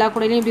லைனை எல்லா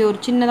கூடையிலையும் இப்படி ஒரு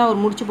சின்னதாக ஒரு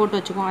முடிச்சு போட்டு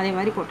வச்சுக்குவோம். அதே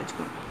மாதிரி போட்டு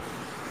வச்சுக்குவோம்.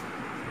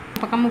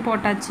 பக்கமும்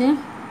போட்டாச்சு.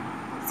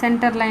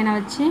 சென்டர் லைனை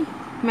வச்சு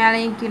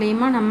மேலேயும்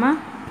கீழேயுமா நம்ம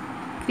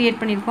க்ரியேட்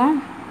பண்ணியிருக்கோம்.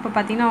 இப்போ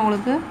பார்த்திங்கன்னா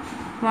உங்களுக்கு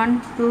 1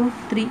 2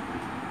 3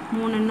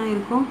 3 இன்னும்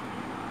இருக்கும்.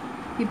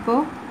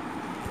 இப்போது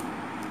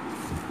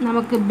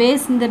நமக்கு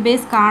இந்த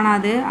பேஸ்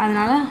காணாது,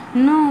 அதனால்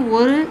இன்னும்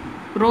ஒரு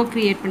ரோ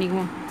க்ரியேட்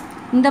பண்ணிக்குவோம்.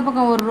 இந்த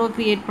பக்கம் ஒரு ரோ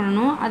க்ரியேட்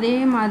பண்ணணும். அதே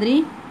மாதிரி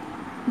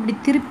இப்படி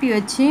திருப்பி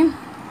வச்சு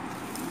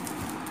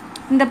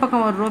இந்த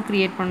பக்கம் ஒரு ரோ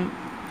க்ரியேட் பண்ணணும்.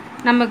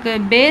 நமக்கு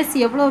பேஸ்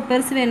எவ்வளோ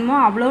பெருசு வேணுமோ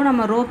அவ்வளோ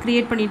நம்ம ரோ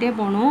க்ரியேட் பண்ணிகிட்டே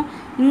போகணும்.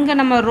 இங்கே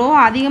நம்ம ரோ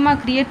அதிகமாக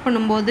க்ரியேட்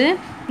பண்ணும்போது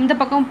இந்த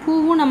பக்கம்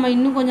பூவும் நம்ம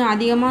இன்னும் கொஞ்சம்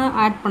அதிகமாக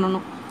ஆட்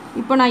பண்ணணும்.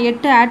 இப்போ நான்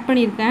 8 ஆட்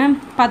பண்ணியிருக்கேன்.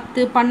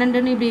 10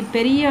 12ன்னு இப்படி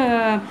பெரிய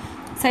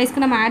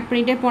சைஸ்க்கு நம்ம ஆட்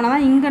பண்ணிகிட்டே போனால்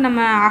தான் இங்கே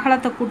நம்ம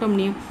அகலத்தை கூட்ட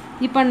முடியும்.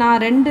 இப்போ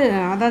நான் 2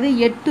 அதாவது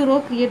 8 ரோ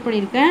க்ரியேட்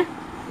பண்ணியிருக்கேன்.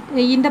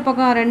 இந்த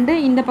பக்கம் 2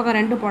 இந்த பக்கம்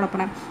 2 போட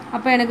போகிறேன்.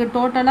 அப்போ எனக்கு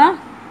டோட்டலாக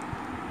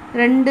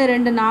 2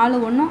 2 4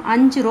 1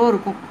 5 ரோ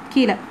இருக்கும்.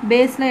 கீழே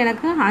பேஸில்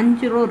எனக்கு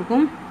 5 ரோ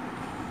இருக்கும்.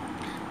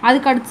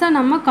 அதுக்கு அடுத்தா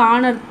நம்ம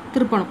கார்னர்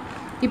திருப்பணும்.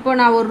 இப்போ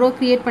நான் ஒரு ரோ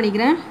க்ரியேட்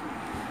பண்ணிக்கிறேன்.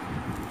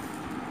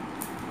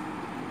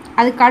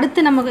 அதுக்கு அடுத்து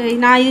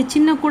நான் இது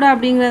சின்ன கூடை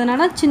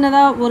அப்படிங்கிறதுனால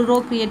சின்னதாக ஒரு ரோ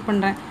க்ரியேட்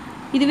பண்ணுறேன்.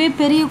 இதுவே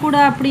பெரிய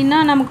கூடை அப்படின்னா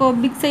நமக்கு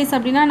பிக் சைஸ்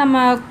அப்படின்னா நம்ம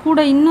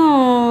கூடை இன்னும்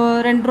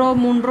 2 ரோ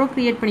 3 ரோ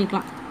க்ரியேட்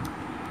பண்ணிக்கலாம்.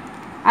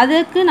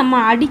 அதுக்கு நம்ம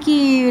அடுக்கி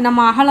நம்ம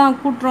அகலம்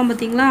கூட்டுறோம்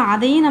பார்த்திங்களா,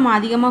 அதையும் நம்ம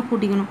அதிகமாக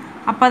கூட்டிக்கணும்.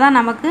 அப்போ தான்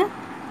நமக்கு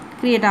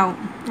க்ரியேட் ஆகும்.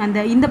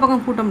 இந்த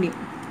பக்கம் கூட்ட முடியும்.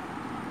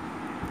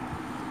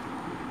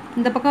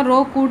 இந்த பக்கம் ரோ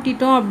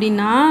கூட்டிட்டோம்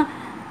அப்படின்னா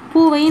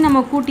பூவையும் நம்ம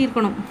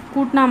கூட்டியிருக்கணும்.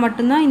 கூட்டினா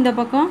மட்டும்தான் இந்த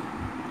பக்கம்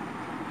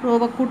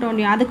ரோவை கூட்ட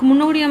முடியும். அதுக்கு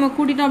முன்னாடி நம்ம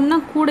கூட்டிட்டோம் அப்படின்னா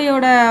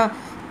கூடையோட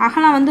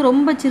அகலம் வந்து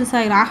ரொம்ப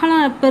சிறுசாகிடும்.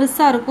 அகலம்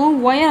பெருசாக இருக்கும்,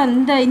 ஒயர்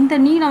இந்த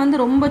நீளம்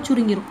வந்து ரொம்ப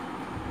சுருங்கிடும்.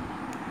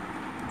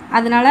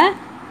 அதனால்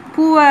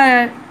பூவை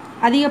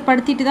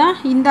அதிகப்படுத்திட்டு தான்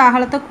இந்த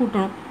அகலத்தை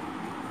கூட்டணும்.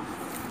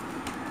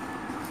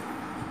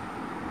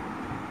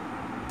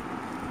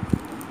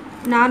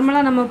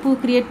 நார்மலாக நம்ம பூ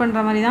க்ரியேட் பண்ணுற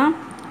மாதிரி தான்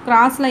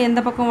கிராஸில் எந்த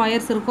பக்கம்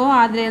ஒயர்ஸ் இருக்கோ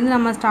அதுலேருந்து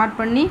நம்ம ஸ்டார்ட்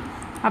பண்ணி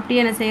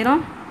அப்படியே என்ன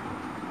செய்கிறோம்,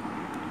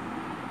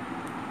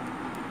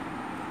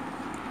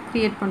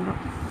 க்ரியேட் பண்ணுறோம்.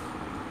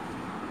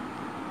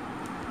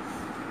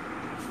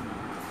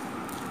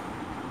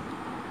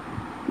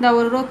 இந்த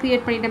ஒரு ரோ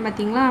க்ரியேட் பண்ணிட்டேன்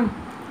பார்த்தீங்களா.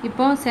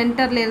 இப்போது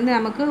சென்டர்லேருந்து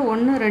நமக்கு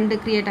 1 2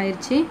 க்ரியேட்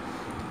ஆயிடுச்சு.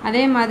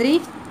 அதே மாதிரி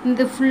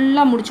இந்த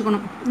ஃபுல்லாக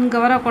முடிச்சுக்கணும். இங்கே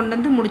வர கொண்டு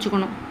வந்து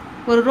முடிச்சுக்கணும்.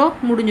 ஒரு ரோ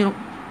முடிஞ்சிடும்.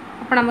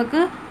 அப்போ நமக்கு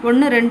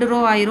 1 2 ரோ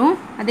ஆயிரும்.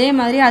 அதே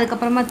மாதிரி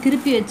அதுக்கப்புறமா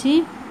திருப்பி வச்சு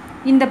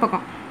இந்த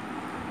பக்கம்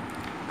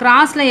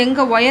கிராஸில்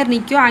எங்கே ஒயர்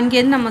நிற்கோ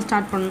அங்கேருந்து நம்ம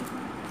ஸ்டார்ட் பண்ணணும்.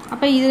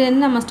 அப்போ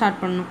இதுலேருந்து நம்ம ஸ்டார்ட்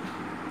பண்ணணும்.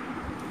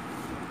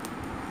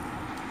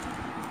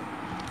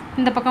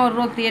 இந்த பக்கம் ஒரு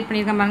ரோ க்ரியேட்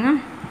பண்ணியிருக்கேன் பாருங்கள்.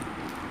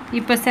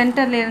 இப்போ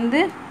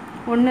சென்டர்லேருந்து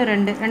 1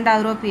 2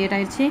 2வது ரோ க்ரியேட்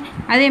ஆகிடுச்சு.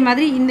 அதே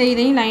மாதிரி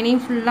இதையும்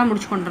லைனையும் ஃபுல்லாக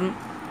முடிச்சு கொண்டுடணும்.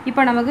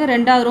 இப்போ நமக்கு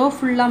 2வது ரோ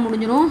ஃபுல்லாக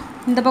முடிஞ்சிடும்.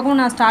 இந்த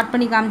பக்கமும் நான் ஸ்டார்ட்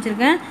பண்ணி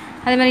காமிச்சிருக்கேன்.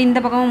 அதே மாதிரி இந்த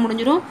பக்கமும்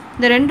முடிஞ்சிடும்.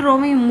 இந்த 2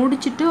 ரோவையும்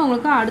முடிச்சுட்டு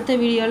உங்களுக்கு அடுத்த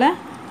வீடியோவில்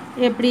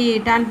எப்படி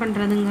டேன்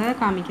பண்ணுறதுங்க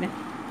காமிக்கிறேன்.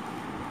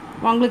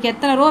 உங்களுக்கு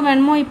எத்தனை ரோ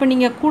வேணுமோ, இப்போ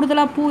நீங்கள்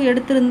கூடுதலாக பூ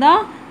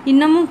எடுத்திருந்தால்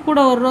இன்னமும் கூட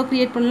ஒரு ரோ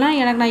க்ரியேட் பண்ணலாம்.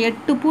 எனக்கு நான்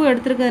 8 பூ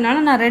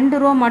எடுத்துருக்கிறதுனால நான் 2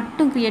 ரோ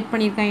மட்டும் க்ரியேட்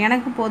பண்ணியிருக்கேன்.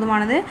 எனக்கு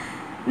போதுமானது.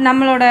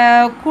 நம்மளோட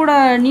கூட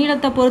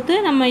நீளத்தை பொறுத்து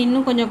நம்ம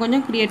இன்னும்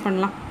கொஞ்சம் க்ரியேட்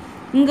பண்ணலாம்.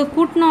 இங்கே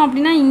கூட்டினோம்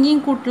அப்படின்னா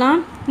இங்கேயும் கூட்டலாம்.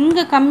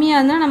 இங்கே கம்மியாக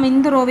இருந்தால் நம்ம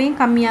இந்த ரோவையும்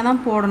கம்மியாக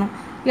தான் போடணும்.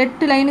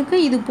 8 லைனுக்கு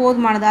இது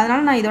போதுமானது.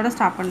 அதனால் நான் இதோட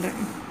ஸ்டாப் பண்ணுறேன்.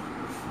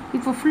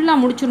 இப்போ ஃபுல்லாக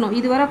முடிச்சிடணும்.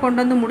 இது வரை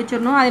கொண்டு வந்து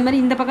முடிச்சிடணும். அதே மாதிரி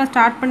இந்த பக்கம்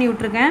ஸ்டார்ட் பண்ணி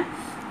விட்ருக்கேன்.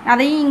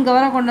 அதையும் இங்கே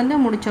வரை கொண்டு வந்து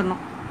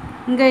முடிச்சிடணும்.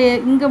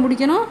 இங்கே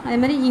முடிக்கணும். அதே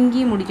மாதிரி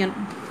இங்கேயும் முடிக்கணும்.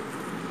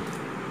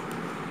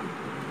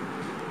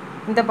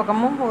 இந்த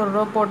பக்கமும் ஒரு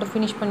ரோ போட்டு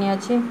ஃபினிஷ்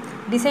பண்ணியாச்சு.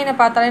 டிசைனை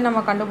பார்த்தாலே நம்ம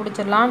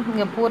கண்டுபிடிச்சிடலாம்.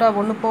 இங்கே பூரா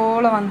ஒன்று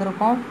போல்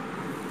வந்திருக்கும்.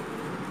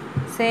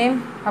 சேம்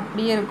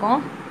அப்படியே இருக்கும்.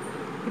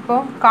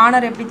 இப்போது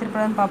கார்னர் எப்படி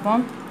திருப்புறதுன்னு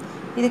பார்ப்போம்.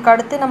 இதுக்கு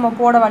அடுத்து நம்ம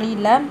போட வழி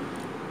இல்லை.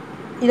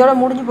 இதோட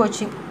முடிஞ்சு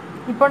போச்சு.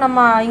 இப்போ நம்ம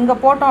இங்கே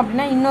போட்டோம்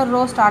அப்படின்னா இன்னொரு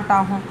ரோ ஸ்டார்ட்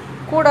ஆகும்.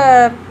 கூட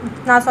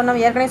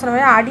நான் ஏற்கனவே சொன்ன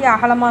மாதிரி அடி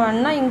அகலமாக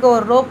வேணும்னா இங்கே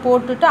ஒரு ரோ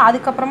போட்டுட்டு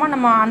அதுக்கப்புறமா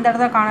நம்ம அந்த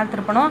இடத்துல கார்னர்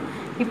திருப்பணும்.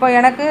 இப்போ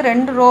எனக்கு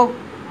 2 ரோ,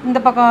 இந்த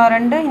பக்கம்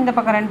 2 இந்த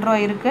பக்கம் 2 ரோ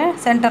இருக்குது.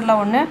 சென்டரில்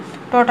 1,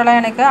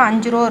 டோட்டலாக எனக்கு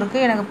 5 ரோ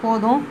இருக்குது. எனக்கு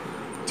போதும்,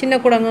 சின்ன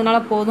கூடங்கிறதுனால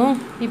போதும்.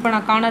 இப்போ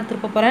நான் கார்னர்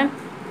திருப்ப போகிறேன்.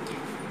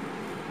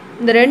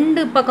 இந்த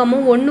 2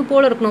 பக்கமும் ஒன்று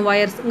போல் இருக்கணும்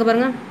ஒயர்ஸ். இங்கே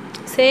பாருங்கள்,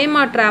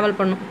 சேமாக ட்ராவல்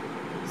பண்ணும்.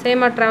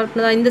 சேமாக ட்ராவல்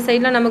பண்ணுதா? இந்த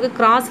சைடில் நமக்கு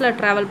கிராஸில்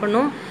ட்ராவல்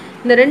பண்ணும்.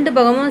 இந்த 2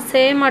 பக்கமும்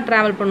சேமாக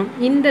ட்ராவல் பண்ணும்.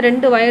 இந்த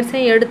 2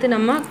 ஒயர்ஸையும் எடுத்து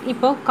நம்ம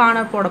இப்போ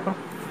கார்னர் போட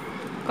போகிறோம்.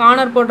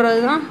 கார்னர் போடுறது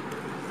தான்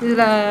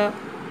இதில்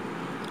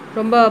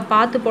ரொம்ப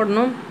பார்த்து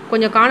போடணும்.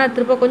 கொஞ்சம் கார்னர்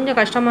திருப்ப கொஞ்சம்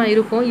கஷ்டமாக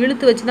இருக்கும்.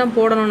 இழுத்து வச்சு தான்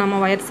போடணும் நம்ம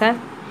ஒயர்ஸை.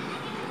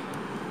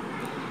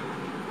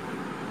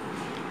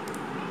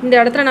 இந்த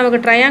இடத்துல நமக்கு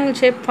ட்ரையாங்கிள்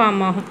ஷேப்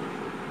ஃபார்ம் ஆகும்.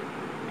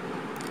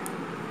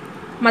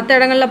 மற்ற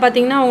இடங்களில்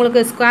பார்த்திங்கன்னா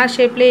உங்களுக்கு ஸ்கொயர்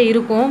ஷேப்லேயே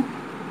இருக்கும்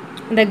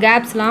இந்த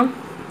கேப்ஸ்லாம்.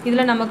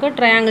 இதில் நமக்கு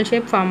ட்ரையாங்கிள்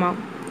ஷேப் ஃபார்ம்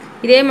ஆகும்.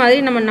 இதே மாதிரி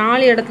நம்ம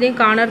 4 இடத்துலையும்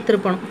கார்னர்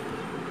திருப்பணும்.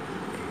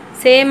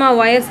 சேமாக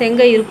ஒயர்ஸ்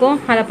எங்கே இருக்கோ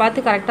அதை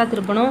பார்த்து கரெக்டாக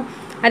திருப்பணும்.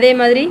 அதே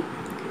மாதிரி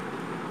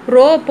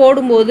ரோ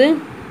போடும்போது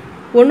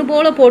ஒன்று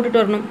போல் போட்டுட்டு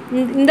வரணும்.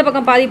 இந்த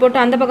பக்கம் பாதி போட்டு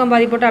அந்த பக்கம்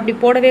பாதி போட்டு அப்படி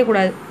போடவே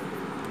கூடாது.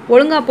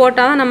 ஒழுங்காக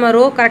போட்டால் தான் நம்ம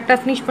ரோ கரெக்டாக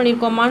ஃபினிஷ்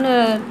பண்ணியிருக்கோமான்னு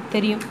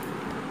தெரியும்.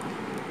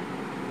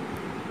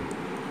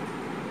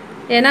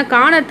 ஏன்னா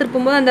கார்னர்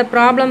திருப்பும்போது அந்த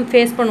ப்ராப்ளம்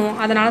ஃபேஸ் பண்ணுவோம்,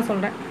 அதனால்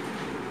சொல்கிறேன்.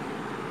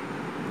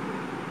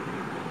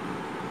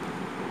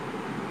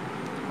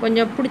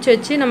 கொஞ்சம் பிடிச்சி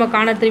வச்சு நம்ம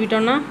கார்னர்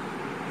திருப்பிட்டோம்னா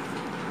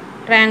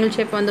ட்ரையாங்கிள்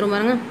ஷேப் வந்துடும்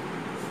பாருங்க.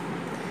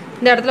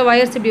 இந்த இடத்துல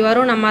வயர்ஸ் இப்படி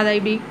வரும். நம்ம அதை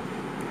இப்படி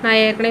நான்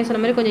ஏற்கனவே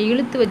சொன்ன மாதிரி கொஞ்சம்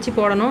இழுத்து வச்சு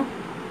போடணும்.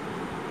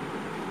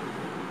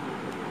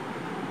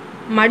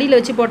 மடியில்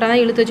வச்சு போட்டால்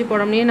தான் இழுத்து வச்சு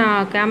போட முடியும்.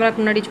 நான் கேமராக்கு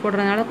முன்னாடி வச்சு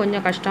போடுறதுனால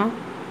கொஞ்சம் கஷ்டம்.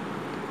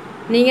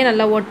 நீங்கள்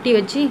நல்லா ஒட்டி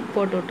வச்சு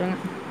போட்டு விட்ருங்க.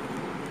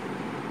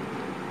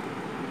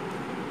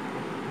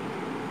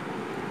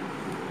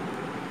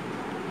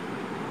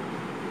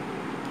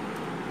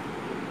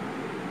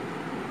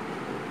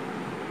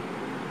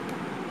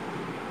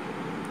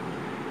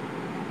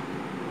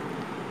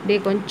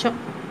 அப்படியே கொஞ்சம்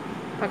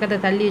பக்கத்தை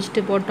தள்ளி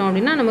வச்சுட்டு போட்டோம்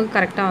அப்படின்னா நமக்கு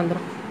கரெக்டாக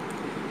வந்துடும்.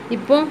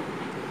 இப்போது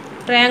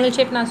ட்ரையாங்கிள்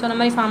ஷேப் நான் சொன்ன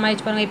மாதிரி ஃபார்ம்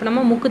ஆகிடுச்சு பாருங்கள். இப்போ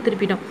நம்ம முக்கு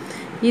திருப்பிட்டோம்.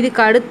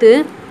 இதுக்கு அடுத்து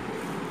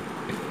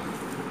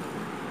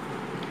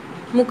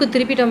முக்கு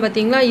திருப்பிட்டோம்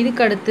பார்த்தீங்களா?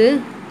 இதுக்கு அடுத்து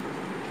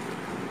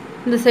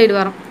இந்த சைடு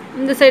வரோம்.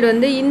 இந்த சைடு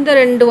வந்து இந்த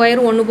 2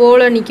 ஒயர் ஒன்று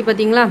போல் நிற்கி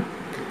பார்த்தீங்களா?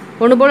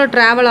 ஒன்று போல்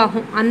ட்ராவல்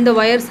ஆகும். அந்த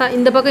ஒயர்ஸாக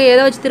இந்த பக்கம்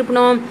எதை வச்சு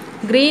திருப்பினோம்?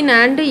 க்ரீன்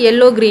அண்டு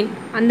எல்லோ க்ரீன்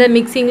அந்த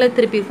மிக்சிங்கில்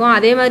திருப்பியிருக்கோம்.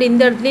 அதே மாதிரி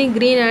இந்த இடத்துலையும்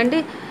green and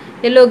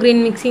yellow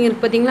green mixing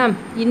இருக்குது பார்த்தீங்களா?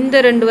 இந்த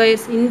 2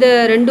 ஒயர்ஸ், இந்த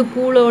 2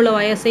 பூவில் உள்ள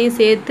ஒயர்ஸையும்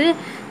சேர்த்து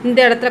இந்த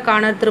இடத்துல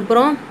கார்னர்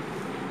திருப்புறோம்.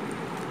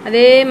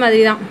 அதே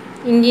மாதிரி தான்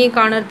இங்கேயும்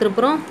கார்னர்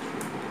திருப்புறோம்.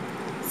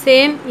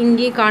 சேம்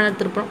இங்கேயும் கார்னர்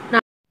திருப்புறோம்.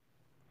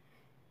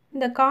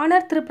 இந்த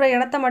கார்னர் திருப்புற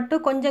இடத்த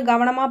மட்டும் கொஞ்சம்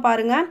கவனமாக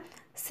பாருங்கள்.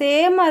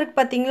 சேமாக இருக்குது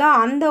பார்த்தீங்களா?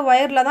 அந்த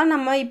ஒயரில் தான்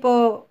நம்ம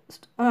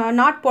இப்போது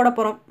நாட் போட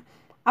போகிறோம்.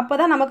 அப்போ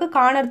தான் நமக்கு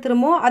கார்னர்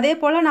திரும்பும். அதே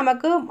போல்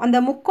நமக்கு அந்த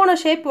முக்கோண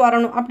ஷேப்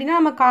வரணும். அப்படின்னா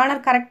நம்ம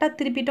கார்னர் கரெக்டாக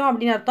திருப்பிட்டோம்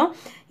அப்படின்னு அர்த்தம்.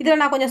 இதில்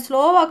நான் கொஞ்சம்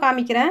ஸ்லோவாக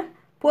காமிக்கிறேன்,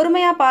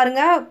 பொறுமையாக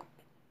பாருங்கள்.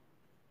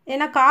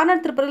 ஏன்னா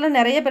கார்னர் திருப்புறதுல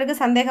நிறைய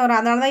பேருக்கு சந்தேகம் வரும்,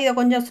 அதனால தான் இதை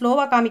கொஞ்சம்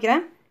ஸ்லோவாக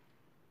காமிக்கிறேன்.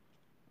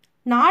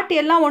 நாட்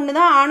எல்லாம் ஒன்று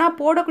தான், ஆனால்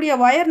போடக்கூடிய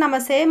ஒயர் நம்ம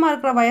சேமாக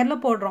இருக்கிற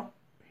ஒயரில் போடுறோம்.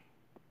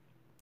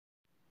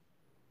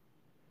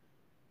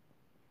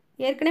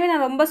 ஏற்கனவே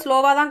நான் ரொம்ப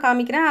ஸ்லோவாக தான்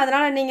காமிக்கிறேன்,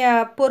 அதனால்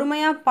நீங்கள்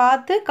பொறுமையாக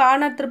பார்த்து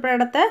கார்னர் திருப்புற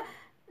இடத்த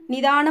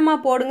நிதானமாக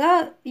போடுங்க.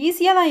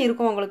 ஈஸியாக தான்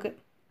இருக்கும் உங்களுக்கு.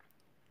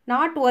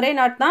 நாட் ஒரே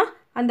நாட் தான்.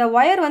 அந்த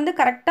ஒயர் வந்து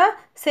கரெக்டாக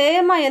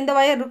சேமாக எந்த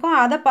ஒயர் இருக்கோ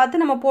அதை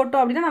பார்த்து நம்ம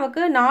போட்டோம் அப்படின்னா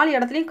நமக்கு 4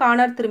 இடத்துலையும்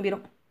கார்னர்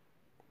திரும்பிடும்.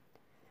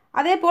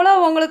 அதே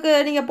போல் உங்களுக்கு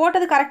நீங்கள்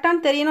போட்டது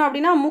கரெக்டானு தெரியணும்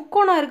அப்படின்னா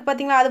முக்கோணம் இருக்குது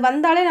பார்த்தீங்களா? அது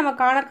வந்தாலே நம்ம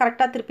கார்னர்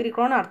கரெக்டாக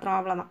திருப்பியிருக்கிறோன்னு அர்த்தம்.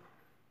 அவ்வளோதான்.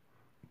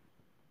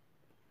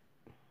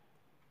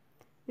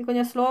 இது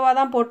கொஞ்சம் ஸ்லோவாக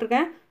தான்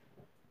போட்டிருக்கேன்.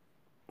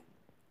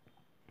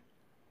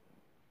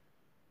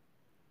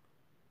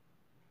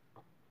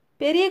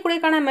 பெரிய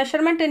குடைக்கான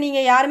மெஷர்மெண்ட்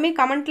நீங்கள் யாருமே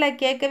கமெண்ட்டில்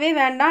கேட்கவே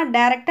வேண்டாம்.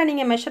 டைரெக்டாக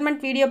நீங்கள்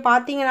மெஷர்மெண்ட் வீடியோ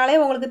பார்த்தீங்கனாலே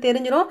உங்களுக்கு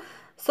தெரிஞ்சிடும்.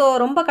 ஸோ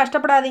ரொம்ப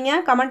கஷ்டப்படாதீங்க,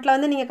 கமெண்ட்டில்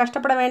வந்து நீங்கள்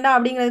கஷ்டப்பட வேண்டாம்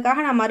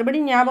அப்படிங்கிறதுக்காக நான்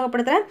மறுபடியும்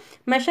ஞாபகப்படுத்துகிறேன்.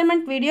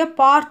 மெஷர்மெண்ட் வீடியோ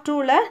பார்ட்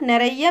 2ல்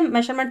நிறைய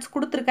மெஷர்மெண்ட்ஸ்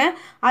கொடுத்துருக்கேன்.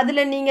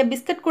 அதில் நீங்கள்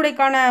பிஸ்கட்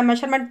குடைக்கான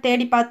மெஷர்மெண்ட்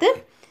தேடி பார்த்து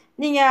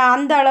நீங்கள்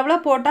அந்த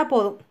அளவில் போட்டால்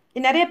போதும்.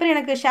 நிறைய பேர்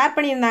எனக்கு ஷேர்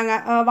பண்ணியிருந்தாங்க,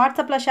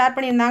 வாட்ஸ்அப்பில் ஷேர்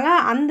பண்ணியிருந்தாங்க.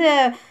 அந்த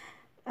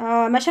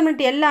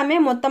மெஷர்மெண்ட் எல்லாமே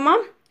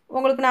மொத்தமாக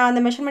உங்களுக்கு நான்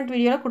அந்த மெஷர்மெண்ட்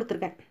வீடியோவில்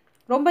கொடுத்துருக்கேன்.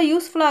 ரொம்ப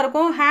யூஸ்ஃபுல்லாக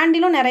இருக்கும்.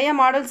 ஹேண்டிலும் நிறைய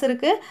மாடல்ஸ்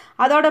இருக்குது,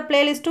 அதோட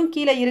ப்ளேலிஸ்ட்டும்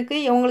கீழே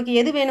இருக்குது. உங்களுக்கு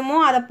எது வேணுமோ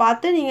அதை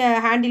பார்த்து நீங்கள்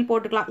ஹேண்டில்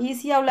போட்டுக்கலாம்.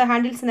 ஈஸியாக உள்ள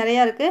ஹேண்டில்ஸ்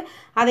நிறையா இருக்குது,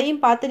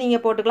 அதையும் பார்த்து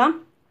நீங்கள் போட்டுக்கலாம்.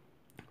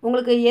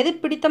 உங்களுக்கு எது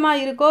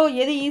பிடித்தமாக இருக்கோ,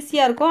 எது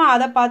ஈஸியாக இருக்கோ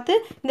அதை பார்த்து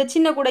இந்த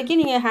சின்ன கூடைக்கு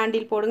நீங்கள்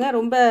ஹேண்டில் போடுங்க.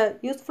 ரொம்ப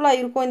யூஸ்ஃபுல்லாக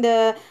இருக்கும் இந்த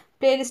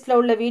ப்ளேலிஸ்ட்டில்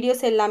உள்ள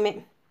வீடியோஸ் எல்லாமே.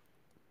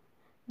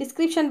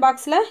 டிஸ்கிரிப்ஷன்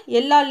பாக்ஸில்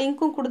எல்லா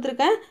லிங்க்கும்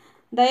கொடுத்துருக்கேன்.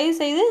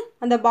 தயவுசெய்து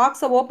அந்த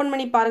பாக்ஸை ஓப்பன்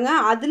பண்ணி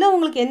பாருங்கள். அதில்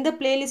உங்களுக்கு எந்த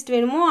ப்ளேலிஸ்ட்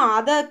வேணுமோ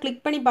அதை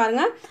கிளிக் பண்ணி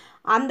பாருங்கள்.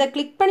 அந்த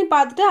கிளிக் பண்ணி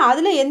பார்த்துட்டு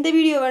அதில் எந்த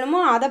வீடியோ வேணுமோ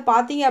அதை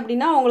பார்த்தீங்க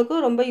அப்படின்னா உங்களுக்கு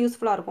ரொம்ப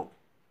யூஸ்ஃபுல்லாக இருக்கும்.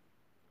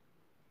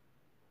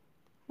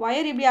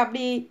 ஒயர்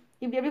இப்படி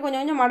கொஞ்சம்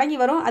கொஞ்சம் மடங்கி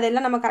வரும்,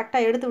 அதெல்லாம் நம்ம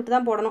கரெக்டாக எடுத்து விட்டு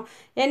தான் போடணும்.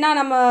 ஏன்னா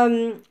நம்ம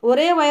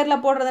ஒரே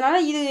ஒயரில்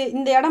போடுறதுனால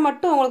இந்த இடம்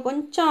மட்டும் உங்களுக்கு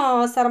கொஞ்சம்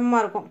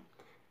சிரமமாக இருக்கும்.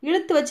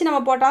 இழுத்து வச்சு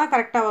நம்ம போட்டால் தான்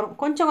கரெக்டாக வரும்.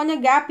 கொஞ்சம்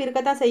கொஞ்சம் கேப்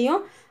இருக்கத்தான்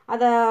செய்யும்.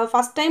 அதை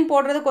ஃபஸ்ட் டைம்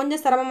போடுறது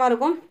கொஞ்சம் சிரமமாக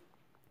இருக்கும்.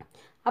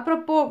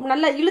 அப்புறம்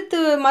நல்லா இழுத்து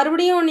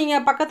மறுபடியும்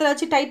நீங்கள் பக்கத்தில்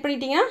வச்சு டைட்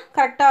பண்ணிட்டீங்கன்னா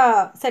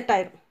கரெக்டாக செட்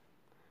ஆயிடும்.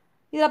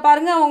 இதில்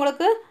பாருங்கள்,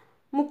 உங்களுக்கு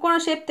முக்கோண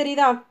ஷேப்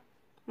தெரியுதா?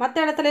 மற்ற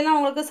இடத்துலலாம்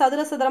உங்களுக்கு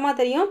சதுர சதுரமாக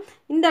தெரியும்.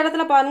 இந்த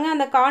இடத்துல பாருங்கள்,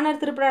 அந்த கார்னர்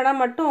திருப்புற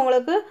இடம் மட்டும்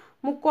உங்களுக்கு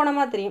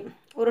முக்கோணமாக தெரியும்.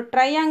 ஒரு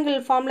ட்ரையாங்கிள்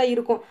ஃபார்மில்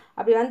இருக்கும்.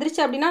 அப்படி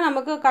வந்துருச்சு அப்படின்னா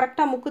நமக்கு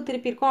கரெக்டாக முக்கு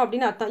திருப்பியிருக்கோம்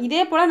அப்படின்னு அர்த்தம்.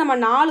 இதே போல் நம்ம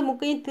 4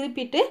 முக்கையும்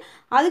திருப்பிட்டு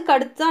அதுக்கு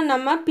அடுத்து தான்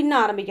நம்ம பின்ன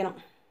ஆரம்பிக்கணும்.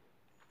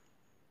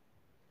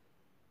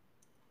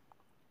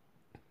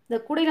 இந்த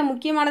கூடையில்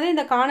முக்கியமானதே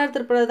இந்த கார்னர்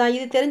திருப்புறது தான்.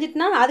 இது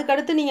தெரிஞ்சிட்டுனா அதுக்கு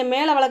அடுத்து நீங்கள்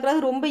மேலே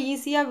வளர்க்குறது ரொம்ப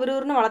ஈஸியாக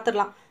விறுவிறுன்னு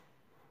வளர்த்துடலாம்.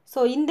 ஸோ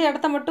இந்த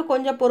இடத்த மட்டும்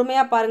கொஞ்சம்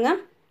பொறுமையாக பாருங்கள்.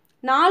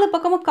 4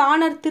 பக்கமும்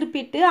கார்னர்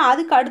திருப்பிட்டு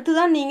அதுக்கு அடுத்து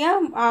தான்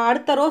நீங்கள்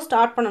அடுத்த ரோ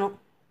ஸ்டார்ட் பண்ணணும்.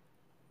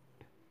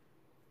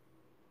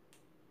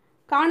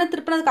 கார்னர்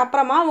திருப்பினதுக்கு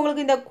அப்புறமா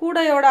உங்களுக்கு இந்த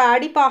கூடையோட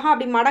அடிப்பாக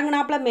அப்படி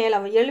மடங்குனாப்பில் மேலே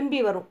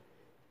எழும்பி வரும்.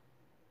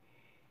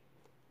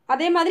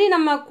 அதே மாதிரி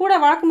நம்ம கூட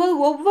வளர்க்கும்போது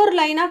ஒவ்வொரு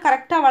லைனாக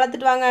கரெக்டாக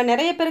வளர்த்துட்டு வாங்க.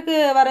 நிறைய பேருக்கு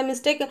வர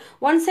மிஸ்டேக்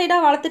ஒன்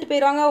சைடாக வளர்த்துட்டு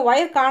போயிடுவாங்க,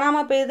 ஒயர்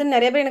காணாமல் போயிடுதுன்னு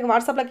நிறைய பேர் எனக்கு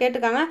வாட்ஸ்அப்பில்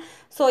கேட்டிருக்காங்க.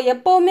 ஸோ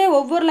எப்போவுமே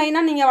ஒவ்வொரு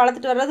லைனாக நீங்கள்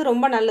வளர்த்துட்டு வர்றது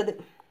ரொம்ப நல்லது.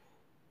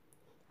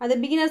 அது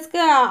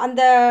பிகினர்ஸ்க்கு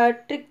அந்த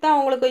ட்ரிக் தான்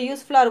உங்களுக்கு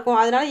யூஸ்ஃபுல்லாக இருக்கும்.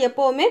 அதனால்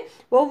எப்போவுமே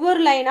ஒவ்வொரு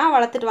லைனாக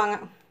வளர்த்துட்டு வாங்க.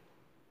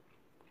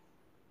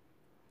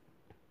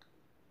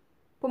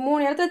 இப்போ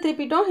 3 இடத்துல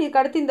திருப்பிட்டோம்.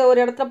 இதுக்கடுத்து இந்த ஒரு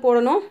இடத்துல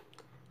போடணும்,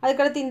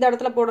 அதுக்கடுத்து இந்த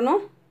இடத்துல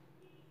போடணும்.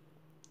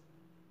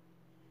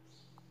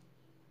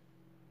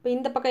 இப்போ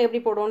இந்த பக்கம்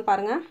எப்படி போடுவோன்னு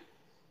பாருங்கள்.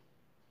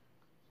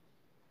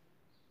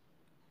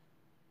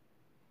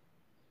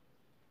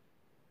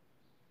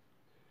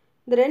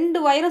 இந்த 2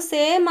 ஒயரும்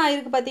சேமாக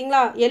இருக்குது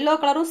பார்த்தீங்களா? எல்லோ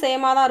கலரும்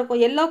சேமாக தான்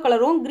இருக்கும், எல்லோ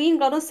கலரும்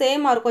க்ரீன் கலரும்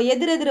சேமாக இருக்கும்,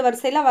 எதிர்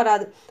வரிசையில்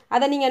வராது.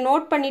 அதை நீங்கள்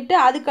நோட் பண்ணிவிட்டு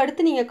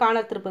அதுக்கடுத்து நீங்கள்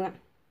கார்னர் திருப்புங்க.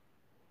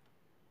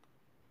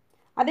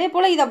 அதே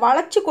போல் இதை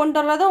வளைச்சி கொண்டு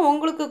வர்றதும்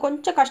உங்களுக்கு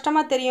கொஞ்சம்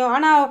கஷ்டமாக தெரியும்.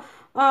 ஆனால்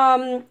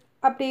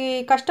அப்படி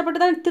கஷ்டப்பட்டு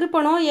தான்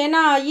திருப்பணும்,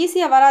 ஏன்னா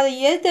ஈஸியாக வராது.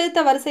 எழுத்த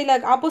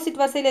வரிசையில் ஆப்போசிட்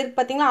வரிசையில் இருக்குது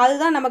பார்த்தீங்களா,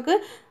 அதுதான் நமக்கு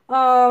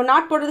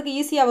நாட் போடுறதுக்கு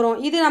ஈஸியாக வரும்.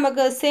 இது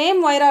நமக்கு சேம்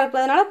ஒயராக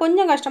இருக்கிறதுனால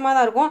கொஞ்சம் கஷ்டமாக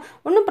தான் இருக்கும்.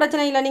 ஒன்றும்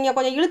பிரச்சனை இல்லை, நீங்கள்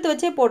கொஞ்சம் இழுத்து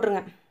வச்சே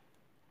போட்டுருங்க.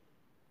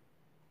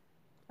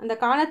 அந்த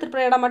கார்னர்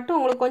திருப்புற இடம் மட்டும்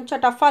உங்களுக்கு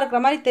கொஞ்சம் டஃப்பாக இருக்கிற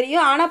மாதிரி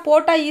தெரியும், ஆனால்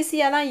போட்டால்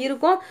ஈஸியாக தான்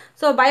இருக்கும்.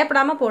 ஸோ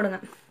பயப்படாமல் போடுங்க.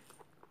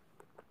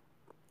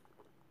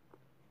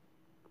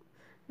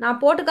 நான்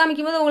போட்டு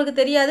காமிக்கும் போது உங்களுக்கு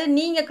தெரியாது,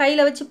 நீங்கள்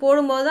கையில் வச்சு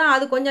போடும்போது தான்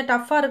அது கொஞ்சம்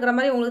டஃப்பாக இருக்கிற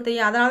மாதிரி உங்களுக்கு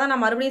தெரியும். அதனால தான்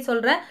நான் மறுபடியும்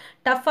சொல்கிறேன்,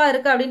 டஃப்பாக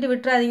இருக்குது அப்படின்ட்டு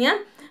விட்டுறாதீங்க.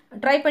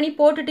 ட்ரை பண்ணி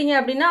போட்டுட்டீங்க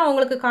அப்படின்னா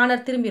உங்களுக்கு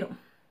கார்னர் திரும்பிடும்.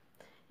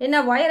 ஏன்னா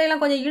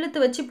ஒயரெல்லாம் கொஞ்சம் இழுத்து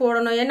வச்சு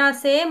போடணும், ஏன்னா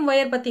சேம்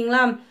ஒயர்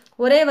பார்த்தீங்களா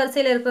ஒரே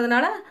வரிசையில்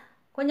இருக்கிறதுனால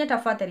கொஞ்சம்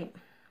டஃப்பாக தெரியும்.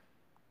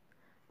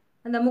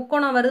 அந்த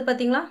முக்கோணம் வருது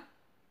பார்த்தீங்களா,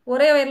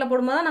 ஒரே ஒயரில்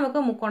போடும்போது தான்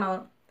நமக்கு முக்கோணம்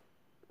வரும்.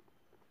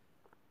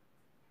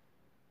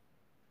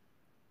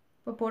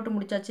 இப்போ போட்டு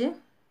முடிச்சாச்சு.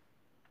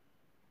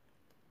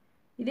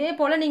 இதே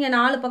போல் நீங்கள்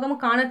 4 பக்கமும்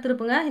கார்னர்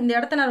திருப்புங்க. இந்த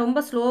இடத்த நான் ரொம்ப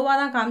ஸ்லோவாக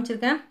தான்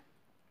காமிச்சிருக்கேன்.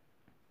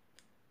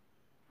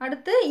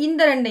 அடுத்து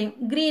இந்த ரெண்டையும்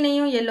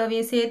க்ரீனையும்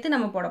எல்லோவையும் சேர்த்து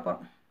நம்ம போட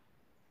போகிறோம்.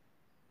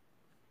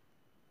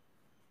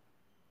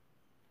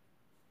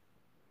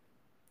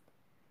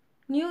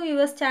 நியூ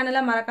வியூவர்ஸ்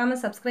சேனலை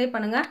மறக்காமல் சப்ஸ்கிரைப்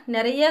பண்ணுங்கள்.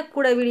 நிறைய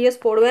கூட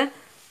வீடியோஸ் போடுவேன்,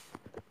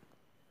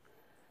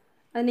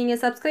 அது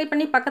நீங்கள் சப்ஸ்கிரைப்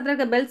பண்ணி பக்கத்தில்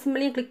இருக்க பெல்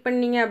சிம்பிளையும் கிளிக்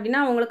பண்ணிங்க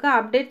அப்படின்னா உங்களுக்கு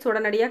அப்டேட்ஸ்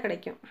உடனடியாக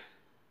கிடைக்கும்.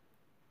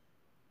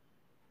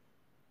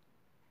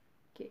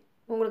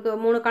 உங்களுக்கு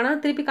 3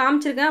 கார்னர் திருப்பி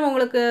காமிச்சிருக்கேன்,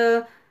 உங்களுக்கு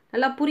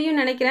நல்லா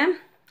புரியும்னு நினைக்கிறேன்.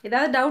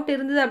 ஏதாவது டவுட்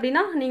இருந்தது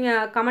அப்படின்னா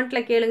நீங்கள்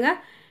கமெண்ட்டில் கேளுங்க.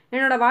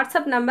 என்னோடய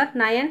வாட்ஸ்அப் நம்பர்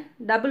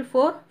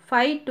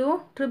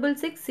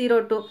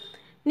 9445266602.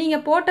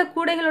 நீங்கள் போட்ட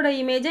கூடைகளோட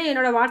இமேஜை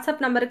என்னோடய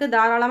வாட்ஸ்அப் நம்பருக்கு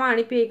தாராளமாக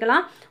அனுப்பி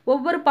வைக்கலாம்.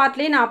 ஒவ்வொரு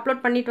பார்ட்லேயும் நான்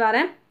அப்லோட் பண்ணிட்டு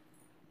வரேன்.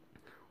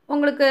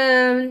 உங்களுக்கு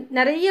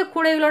நிறைய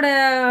கூடைகளோட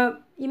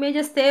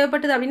இமேஜஸ்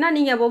தேவைப்பட்டது அப்படின்னா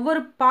நீங்கள் ஒவ்வொரு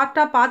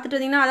பார்ட்டாக பார்த்துட்டு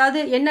வந்தீங்கன்னா, அதாவது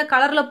என்ன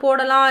கலரில்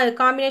போடலாம்,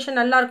 காம்பினேஷன்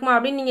நல்லா இருக்குமா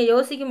அப்படின்னு நீங்கள்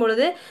யோசிக்கும்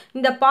பொழுது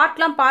இந்த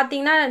பார்ட்லாம்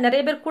பார்த்தீங்கன்னா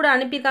நிறைய பேர் கூட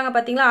அனுப்பியிருக்காங்க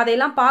பார்த்தீங்களா,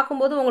 அதையெல்லாம்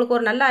பார்க்கும்போது உங்களுக்கு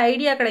ஒரு நல்ல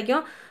ஐடியா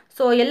கிடைக்கும்.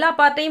 ஸோ எல்லா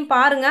பார்ட்டையும்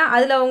பாருங்கள்,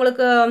 அதில்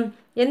உங்களுக்கு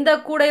எந்த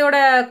கூடையோட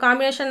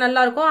காம்பினேஷன்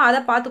நல்லா இருக்கோ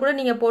அதை பார்த்து கூட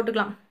நீங்கள்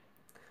போட்டுக்கலாம்.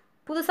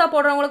 புதுசாக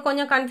போடுறவங்களுக்கு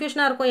கொஞ்சம்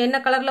கன்ஃபியூஷனாக இருக்கும், என்ன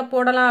கலரில்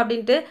போடலாம்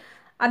அப்படின்ட்டு.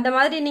 அந்த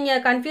மாதிரி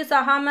நீங்கள் கன்ஃபியூஸ்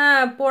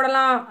ஆகாமல்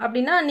போடலாம்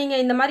அப்படின்னா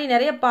நீங்கள் இந்த மாதிரி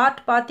நிறைய பார்ட்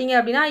பார்த்தீங்க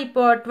அப்படின்னா,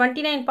 இப்போ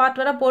 29 பார்ட்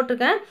வரை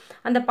போட்டிருக்கேன்.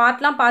 அந்த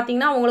பார்ட்லாம்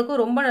பார்த்தீங்கன்னா உங்களுக்கு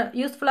ரொம்ப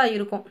யூஸ்ஃபுல்லாக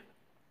இருக்கும்.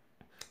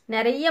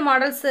 நிறைய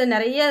மாடல்ஸ்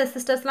நிறைய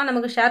சிஸ்டர்ஸ்லாம்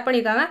நமக்கு ஷேர்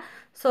பண்ணியிருக்காங்க.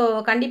 ஸோ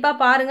கண்டிப்பாக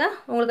பாருங்கள்,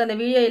 உங்களுக்கு அந்த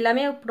வீடியோ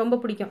எல்லாமே ரொம்ப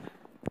பிடிக்கும்.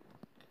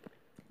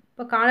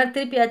 இப்போ கார்னர்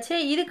திருப்பியாச்சு.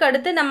 இதுக்கு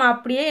அடுத்து நம்ம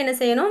அப்படியே என்ன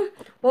செய்யணும்,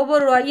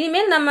 ஒவ்வொரு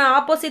இனிமேல் நம்ம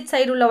ஆப்போசிட்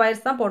சைடு உள்ள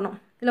ஒயர்ஸ் தான் போடணும்.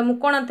 இதில்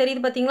முக்கோணம்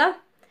தெரியுது பார்த்தீங்களா,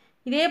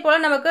 இதே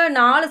போல் நமக்கு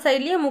 4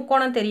 சைட்லேயும்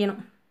முக்கோணம்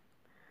தெரியணும்.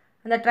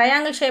 அந்த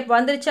ட்ரையாங்கிள் ஷேப்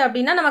வந்துருச்சு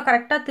அப்படின்னா நம்ம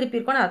கரெக்டாக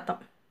திருப்பியிருக்கோன்னு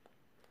அர்த்தம்.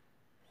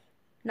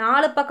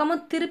 4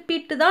 பக்கமும்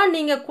திருப்பிட்டு தான்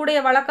நீங்கள்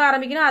கூடையை வளர்க்க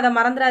ஆரம்பிக்கணும், அதை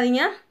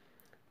மறந்துடாதீங்க.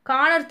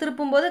 கார்னர்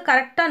திருப்பும்போது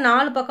கரெக்டாக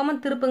 4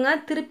 பக்கமும் திருப்புங்க,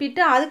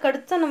 திருப்பிட்டு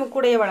அதுக்கடுத்து தான் நம்ம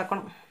கூடையை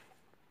வளர்க்கணும்.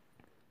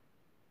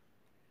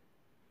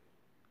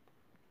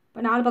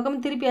 இப்போ 4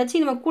 பக்கமும்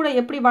திருப்பியாச்சு. நம்ம கூடை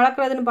எப்படி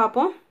வளர்க்குறதுன்னு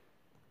பார்ப்போம்.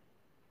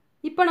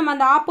 இப்போ நம்ம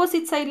அந்த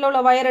ஆப்போசிட் சைடில் உள்ள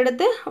ஒயர்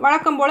எடுத்து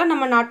வழக்கம் போல்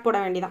நம்ம நாட் போட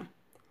வேண்டியதான்.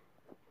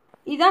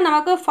 இதுதான்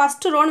நமக்கு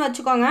ஃபஸ்ட்டு ரோன்னு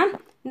வச்சுக்கோங்க.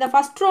 இந்த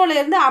ஃபஸ்ட்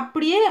ரோலேருந்து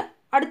அப்படியே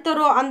அடுத்த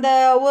ரோ அந்த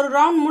ஒரு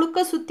ரவுண்ட்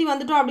முழுக்க சுற்றி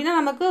வந்துட்டோம் அப்படின்னா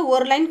நமக்கு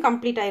ஒரு லைன்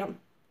கம்ப்ளீட் ஆயிரும்.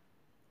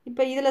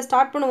 இப்போ இதில்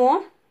ஸ்டார்ட்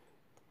பண்ணுவோம்,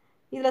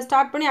 இதில்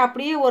ஸ்டார்ட் பண்ணி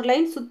அப்படியே ஒரு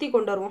லைன் சுற்றி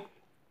கொண்டு வருவோம்.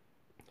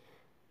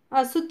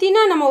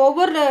 சுற்றினா நம்ம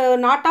ஒவ்வொரு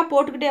நாட்டாக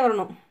போட்டுக்கிட்டே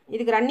வரணும்.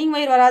 இதுக்கு ரன்னிங்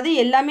ஒயர் வராது,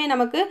 எல்லாமே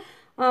நமக்கு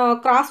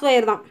கிராஸ்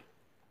ஒயர் தான்.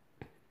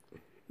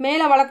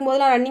 மேலே வளர்க்கும்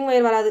போதெல்லாம் ரன்னிங்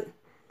ஒயர் வராது.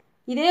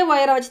 இதே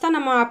ஒயரை வச்சு தான்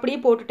நம்ம அப்படியே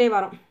போட்டுகிட்டே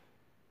வரோம்.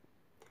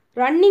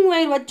 ரன்னிங்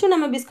ஒயர் வச்சும்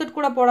நம்ம பிஸ்கட்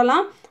கூட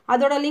போடலாம்,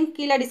 அதோட லிங்க்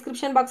கீழே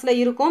டிஸ்கிரிப்ஷன் பாக்ஸில்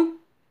இருக்கும்.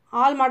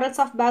 ஆல்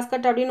மாடல்ஸ் ஆஃப்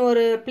பாஸ்கட் அப்படின்னு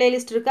ஒரு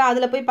பிளேலிஸ்ட் இருக்குது,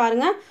 அதில் போய்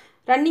பாருங்கள்.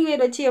 ரன்னிங்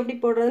ஒயர் வச்சு எப்படி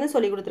போடுறதுன்னு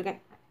சொல்லி கொடுத்துருக்கேன்.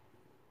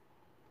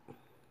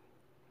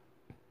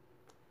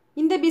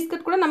 இந்த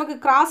பிஸ்கட் கூட நமக்கு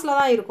கிராஸில்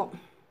தான் இருக்கும்.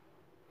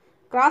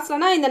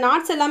 கிராஸ்லனா இந்த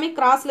நாட்ஸ் எல்லாமே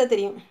கிராஸில்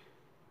தெரியும்.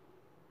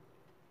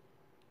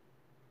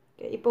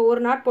 இப்போ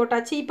ஒரு நாட்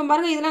போட்டாச்சு. இப்போ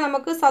பாருங்கள், இதில்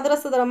நமக்கு சதுர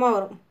சதுரமாக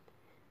வரும்.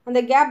 அந்த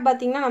கேப்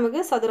பார்த்தீங்கன்னா நமக்கு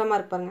சதுரமாக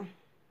இருப்பாங்க.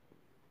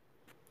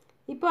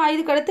 இப்போ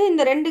இதுக்கடுத்து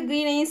இந்த 2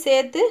 க்ரீனையும்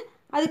சேர்த்து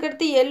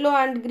அதுக்கடுத்து எல்லோ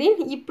அண்ட் க்ரீன்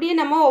இப்படியே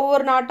நம்ம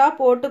ஒவ்வொரு நாட்டாக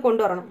போட்டு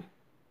கொண்டு வரணும்.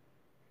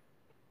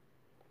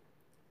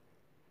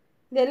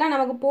 இதெல்லாம்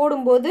நமக்கு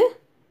போடும்போது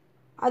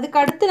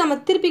அதுக்கடுத்து நம்ம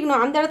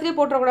திருப்பிக்கணும். அந்த இடத்துலேயே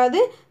போட்டுறக்கூடாது,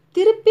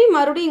 திருப்பி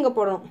மறுபடியும் இங்கே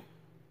போடணும்.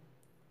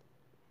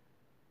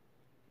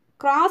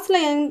 கிராஸில்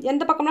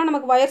எந்த பக்கம்லாம்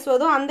நமக்கு வயர்ஸ்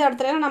வருதோ அந்த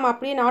இடத்துலலாம் நம்ம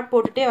அப்படியே நாட்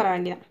போட்டுகிட்டே வர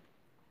வேண்டியதான்.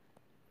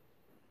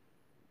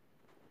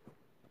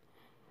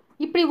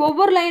 இப்படி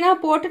ஒவ்வொரு லைனாக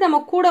போட்டு நம்ம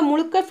கூட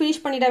முழுக்க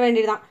ஃபினிஷ் பண்ணிட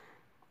வேண்டியதுதான்.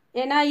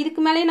 ஏன்னா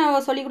இதுக்கு மேலேயே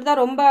நான் சொல்லி கொடுத்தா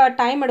ரொம்ப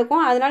டைம்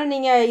எடுக்கும். அதனால்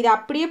நீங்கள் இதை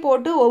அப்படியே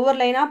போட்டு ஒவ்வொரு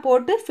லைனாக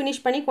போட்டு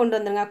ஃபினிஷ் பண்ணி கொண்டு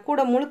வந்துடுங்க. கூட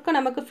முழுக்க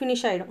நமக்கு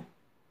ஃபினிஷ் ஆகிடும்.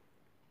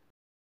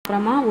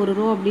 அப்புறமா ஒரு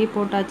ரோ அப்படியே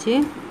போட்டாச்சு.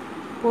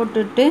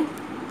 போட்டுட்டு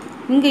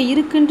இங்கே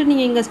இருக்குன்ட்டு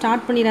நீங்கள் இங்கே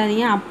ஸ்டார்ட்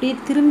பண்ணிடாதீங்க. அப்படியே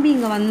திரும்பி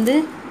இங்கே வந்து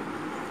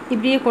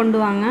இப்படியே கொண்டு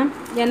வாங்க.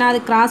 ஏன்னா அது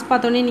கிராஸ்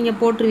பார்த்தோன்னே நீங்கள்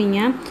போட்டுருவீங்க.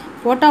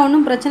 போட்டால்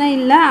ஒன்றும் பிரச்சனை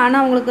இல்லை,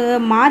 ஆனால் உங்களுக்கு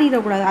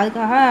மாறிடக்கூடாது,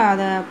 அதுக்காக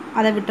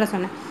அதை விட்டுற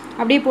சொன்னேன்.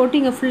 அப்படியே போட்டு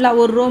இங்கே ஃபுல்லாக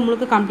ஒரு ரோ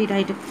முழுக்க கம்ப்ளீட்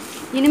ஆகிட்டு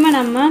இனிமேல்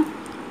நம்ம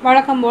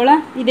வழக்கம் போல்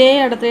இதே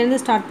இடத்துலேருந்து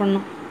ஸ்டார்ட்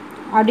பண்ணணும்.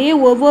 அப்படியே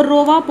ஒவ்வொரு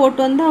ரோவாக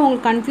போட்டு வந்து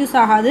அவங்களுக்கு கன்ஃபியூஸ்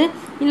ஆகாது.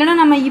 இல்லைனா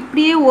நம்ம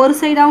இப்படியே ஒரு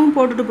சைடாகவும்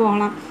போட்டுட்டு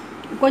போகலாம்.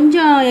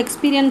 கொஞ்சம்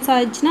எக்ஸ்பீரியன்ஸ்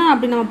ஆகிடுச்சுன்னா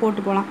அப்படி நம்ம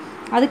போட்டு போகலாம்.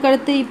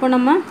 அதுக்கடுத்து இப்போ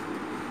நம்ம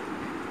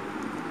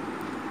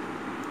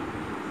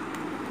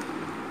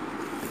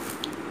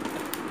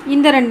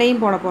இந்த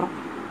 2ஐயும் போட போகிறோம்.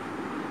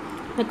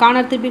 இந்த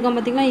கார்னர் திருப்பிக்கோம்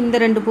பார்த்திங்களா, இந்த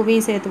 2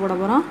 பூவையும் சேர்த்து போட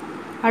போகிறோம்.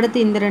 அடுத்து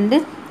இந்த 2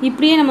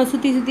 இப்படியே நம்ம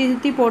சுற்றி சுற்றி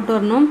சுற்றி போட்டு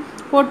வரணும்.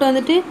 போட்டு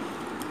வந்துட்டு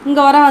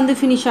இங்கே வர வந்து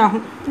ஃபினிஷ்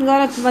ஆகும். இங்கே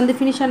வர வந்து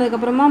ஃபினிஷ்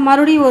ஆனதுக்கப்புறமா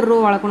மறுபடியும் ஒரு ரோ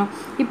வளர்க்கணும்.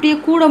 இப்படியே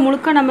கூட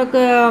முழுக்க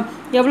நமக்கு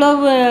எவ்வளோ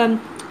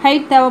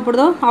ஹைட்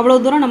தேவைப்படுதோ அவ்வளோ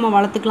தூரம் நம்ம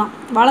வளர்த்துக்கலாம்.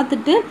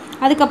 வளர்த்துட்டு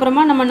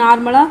அதுக்கப்புறமா நம்ம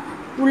நார்மலாக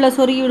உள்ளே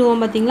சொருகி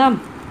விடுவோம் பார்த்திங்களா,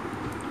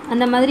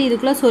 அந்த மாதிரி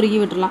இதுக்குள்ளே சொருகி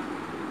விட்டுடலாம்.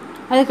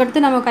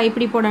 அதுக்கடுத்து நம்ம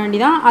கைப்பிடி போட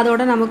வேண்டியதான்.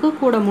 அதோட நமக்கு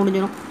கூட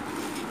முடிஞ்சிடும்.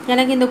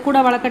 எனக்கு இந்த கூட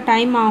வளர்க்க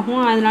டைம்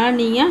ஆகும், அதனால்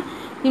நீங்கள்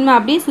இன்னும்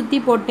அப்படியே சுற்றி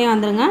போட்டே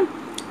வந்துடுங்க.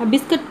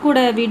 பிஸ்கட் கூட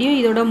வீடியோ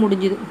இதோட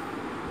முடிஞ்சுது.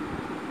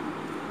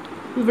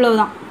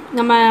 இவ்வளவுதான்.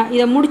 நம்ம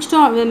இதை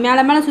முடிச்சிட்டோம்.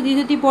 மேலே மேலே சுற்றி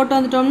சுற்றி போட்டு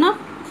வந்துட்டோம்னா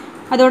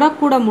அதோட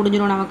கூட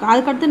முடிஞ்சிடும் நமக்கு.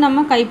 அதுக்கடுத்து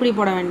நம்ம கைப்பிடி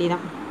போட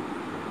வேண்டியதான்.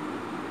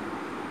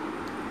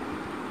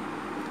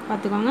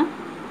 பார்த்துக்கோங்க.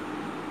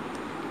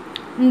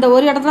 இந்த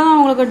ஒரு இடத்துல தான்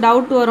உங்களுக்கு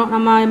டவுட் வரும்,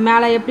 நம்ம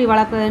மேலே எப்படி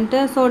வளர்க்குறதுன்ட்டு.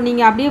 ஸோ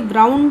நீங்கள் அப்படியே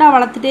ரவுண்டாக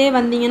வளர்த்துட்டே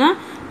வந்தீங்கன்னா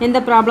எந்த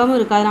ப்ராப்ளமும்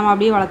இருக்காது. நம்ம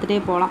அப்படியே வளர்த்துட்டே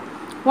போகலாம்.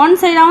 ஒன்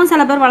சைடாகவும்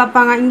சில பேர்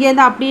வளர்ப்பாங்க.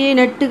 இங்கேருந்து அப்படியே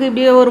நெட்டுக்கு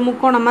இப்படியே ஒரு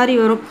முக்கோணம் மாதிரி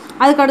வரும்.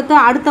 அதுக்கடுத்து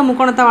அடுத்த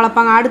முக்கோணத்தை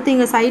வளர்ப்பாங்க. அடுத்து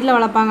இங்கே சைடில்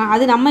வளர்ப்பாங்க.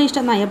 அது நம்ம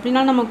இஷ்டம் தான்.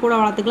 எப்படினாலும் நம்ம கூட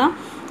வளர்த்துக்கலாம்,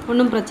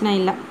 ஒன்றும் பிரச்சனை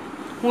இல்லை.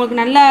 உங்களுக்கு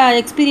நல்ல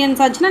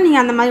எக்ஸ்பீரியன்ஸ் ஆச்சுன்னா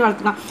நீங்கள் அந்த மாதிரி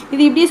வளர்த்துக்கலாம்.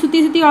 இது இப்படியே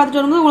சுற்றி சுற்றி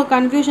வளர்த்துட்டு வரும்போது உங்களுக்கு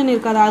கன்ஃபியூஷன்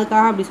இருக்காது,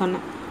 அதுக்காக அப்படி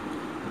சொன்னேன்.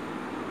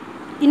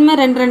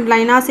 இனிமேல் 2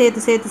 லைனாக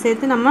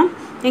சேர்த்து நம்ம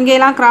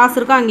எங்கேயெல்லாம் கிராஸ்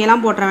இருக்கோ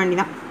அங்கேயெல்லாம் போட்டுற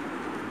வேண்டியதான்.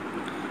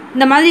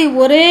 இந்த மாதிரி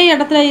ஒரே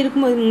இடத்துல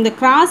இருக்கும்போது, இந்த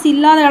கிராஸ்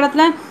இல்லாத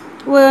இடத்துல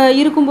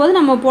இருக்கும்போது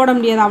நம்ம போட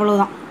முடியாது,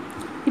 அவ்வளோதான்.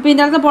 இப்போ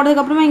இந்த இடத்துல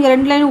போட்டதுக்கப்புறமா இங்கே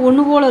 2 லைன்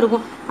ஒன்று போல்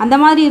இருக்கும், அந்த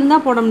மாதிரி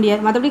இருந்தால் போட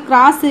முடியாது. மற்றபடி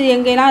கிராஸ்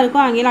எங்கேயெல்லாம் இருக்கோ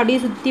அங்கேயெல்லாம்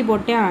அப்படியே சுற்றி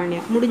போட்டே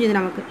வேண்டியது முடிஞ்சுது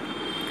நமக்கு.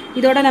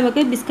 இதோட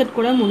நமக்கு பிஸ்கட்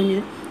கூட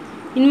முடிஞ்சுது.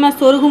 இனிமேல்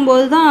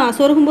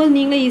சொருகும்போது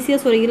நீங்களே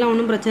ஈஸியாக சொருகிடலாம்,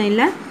 ஒன்றும் பிரச்சனை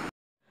இல்லை.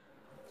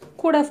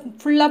 கூட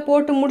ஃபுல்லாக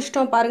போட்டு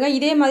முடிச்சிட்டோம் பாருங்கள்.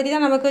 இதே மாதிரி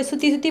தான் நமக்கு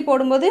சுற்றி சுற்றி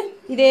போடும்போது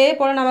இதே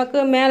போல் நமக்கு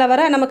மேலே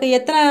வர நமக்கு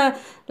எத்தனை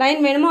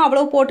லைன் வேணுமோ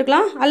அவ்வளோ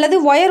போட்டுக்கலாம். அல்லது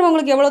ஒயர்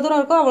உங்களுக்கு எவ்வளோ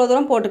தூரம் இருக்கோ அவ்வளோ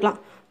தூரம் போட்டுக்கலாம்.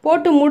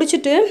 போட்டு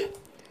முடிச்சுட்டு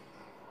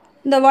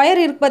இந்த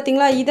ஒயர் இருக்குது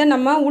பார்த்திங்களா, இதை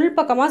நம்ம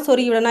உள்பக்கமாக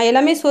சொருகி விட. நான்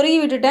எல்லாமே சொருகி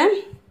விட்டுட்டேன்.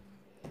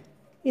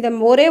 இதை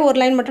ஒரே ஒரு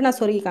லைன் மட்டும் நான்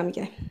சொருகி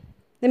காமிக்கிறேன்.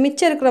 இந்த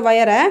மிச்சம் இருக்கிற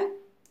ஒயரை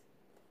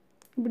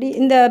இப்படி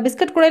இந்த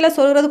பிஸ்கட் கூடையில்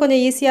சொருகிறது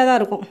கொஞ்சம் ஈஸியாக தான்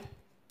இருக்கும்,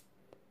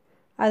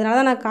 அதனால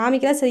தான் நான்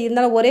காமிக்கிறேன். சரி,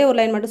 இருந்தாலும் ஒரே ஒரு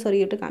லைன் மட்டும்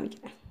சொருகிட்டு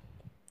காமிக்கிறேன்.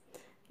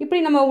 இப்படி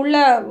நம்ம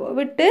உள்ளே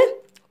விட்டு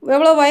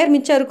எவ்வளோ ஒயர்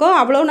மிச்சம் இருக்கோ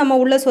அவ்வளோ நம்ம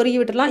உள்ளே சொருகி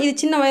விட்டுடலாம். இது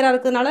சின்ன ஒயராக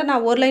இருக்கிறதுனால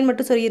நான் ஒரு லைன்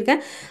மட்டும்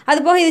சொருகியிருக்கேன்.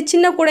 அதுபோக இது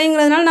சின்ன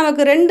கூடைங்கிறதுனால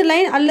நமக்கு 2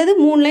 லைன் அல்லது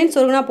 3 லைன்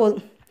சொருகினா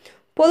போதும்.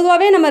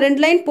 பொதுவாகவே நம்ம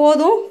 2 லைன்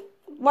போதும்.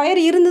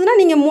 ஒயர் இருந்ததுன்னா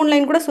நீங்கள் 3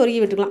 லைன் கூட சொருகி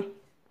விட்டுக்கலாம்.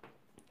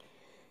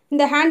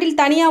 இந்த ஹேண்டில்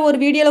தனியாக ஒரு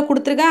வீடியோவில்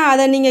கொடுத்துருக்கேன்,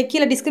 அதை நீங்கள்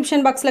கீழே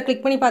டிஸ்கிரிப்ஷன் பாக்ஸில்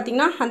கிளிக் பண்ணி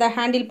பார்த்தீங்கன்னா அந்த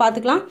ஹேண்டில்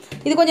பார்த்துக்கலாம்.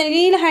 இது கொஞ்சம்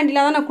நீல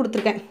ஹேண்டிலாக தான் நான்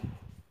கொடுத்துருக்கேன்.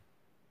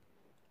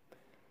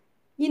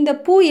 இந்த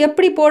பூ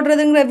எப்படி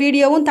போடுறதுங்கிற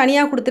வீடியோவும்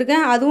தனியாக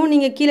கொடுத்துருக்கேன், அதுவும்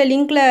நீங்கள் கீழே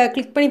லிங்க்கில்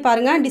கிளிக் பண்ணி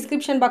பாருங்கள்,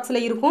 டிஸ்கிரிப்ஷன் பாக்ஸில்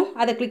இருக்கும்,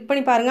 அதை கிளிக்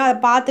பண்ணி பாருங்கள். அதை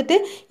பார்த்துட்டு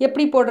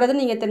எப்படி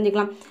போடுறதுன்னு நீங்கள்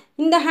தெரிஞ்சுக்கலாம்.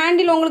 இந்த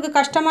ஹேண்டில் உங்களுக்கு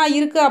கஷ்டமாக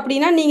இருக்குது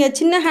அப்படின்னா நீங்கள்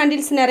சின்ன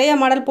ஹேண்டில்ஸ் நிறைய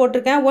மாடல்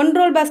போட்டிருக்கேன். 1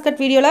 ரோல்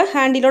பாஸ்கெட் வீடியோவில்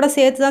ஹேண்டிலோட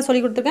சேர்த்து தான்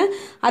சொல்லி கொடுத்துருக்கேன்,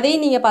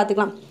 அதையும் நீங்கள்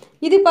பார்த்துக்கலாம்.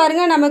 இது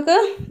பாருங்கள், நமக்கு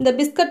இந்த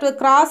பிஸ்கட்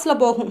கிராஸில்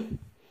போகும்,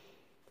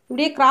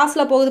 இப்படியே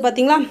கிராஸில் போகுது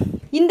பார்த்திங்களா.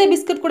 இந்த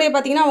பிஸ்கட் கூட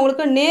பார்த்திங்கன்னா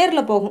உங்களுக்கு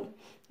நேரில் போகும்.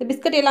 இந்த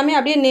பிஸ்கட் எல்லாமே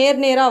அப்படியே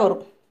நேராக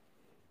வரும்.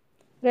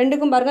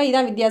 ரெண்டுக்கும் பாருங்கள்,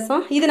 இதுதான்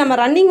வித்தியாசம். இது நம்ம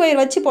ரன்னிங் ஒயர்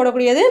வச்சு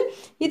போடக்கூடியது,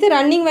 இது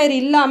ரன்னிங் ஒயர்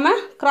இல்லாமல்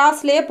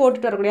கிராஸ்லேயே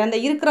போட்டுட்டு வரக்கூடியது. அந்த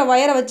இருக்கிற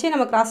ஒயரை வச்சு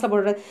நம்ம கிராஸில்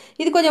போடுறது.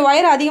 இது கொஞ்சம்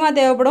ஒயர் அதிகமாக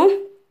தேவைப்படும்,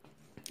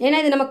 ஏன்னா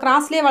இது நம்ம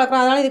கிராஸ்லேயே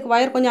வளர்க்குறோம், அதனால் இதுக்கு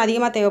ஒயர் கொஞ்சம்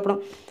அதிகமாக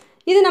தேவைப்படும்.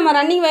 இது நம்ம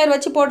ரன்னிங் வயர்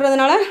வச்சு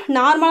போடுறதுனால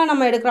நார்மலாக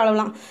நம்ம எடுக்கிற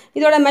அளவுலாம்.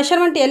 இதோட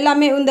மெஷர்மெண்ட்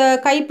எல்லாமே இந்த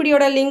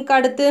கைப்பிடியோட லிங்க்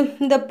அடுத்து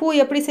இந்த பூ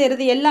எப்படி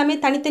செய்கிறது எல்லாமே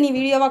தனித்தனி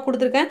வீடியோவாக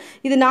கொடுத்துருக்கேன்.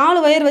 இது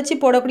 4 வயர் வச்சு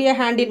போடக்கூடிய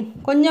ஹேண்டில்,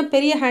 கொஞ்சம்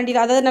பெரிய ஹேண்டில்,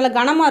 அதாவது நல்ல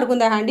கனமாக இருக்கும்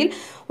இந்த ஹேண்டில்.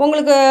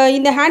 உங்களுக்கு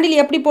இந்த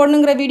ஹேண்டில் எப்படி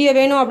போடணுங்கிற வீடியோ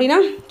வேணும் அப்படின்னா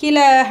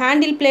கீழே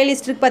ஹேண்டில்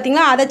பிளேலிஸ்ட் இருக்குது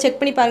பார்த்தீங்களா, அதை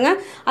செக் பண்ணி பாருங்கள்.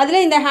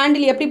 அதில் இந்த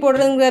ஹேண்டில் எப்படி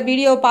போடுறதுங்கிற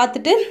வீடியோவை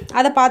பார்த்துட்டு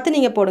அதை பார்த்து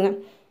நீங்கள் போடுங்க.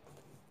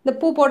 இந்த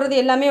பூ போடுறது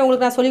எல்லாமே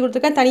உங்களுக்கு நான் சொல்லி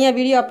கொடுத்துருக்கேன், தனியாக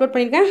வீடியோ அப்லோட்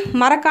பண்ணியிருக்கேன்.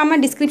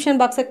 மறக்காமல் டிஸ்கிரிப்ஷன்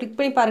பாக்ஸை கிளிக்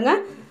பண்ணி பாருங்கள்.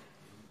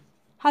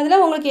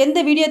 அதில் உங்களுக்கு எந்த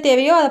வீடியோ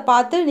தேவையோ அதை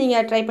பார்த்து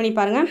நீங்கள் ட்ரை பண்ணி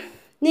பாருங்கள்.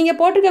 நீங்கள்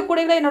போட்டிருக்க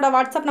கூடைகளை என்னோடய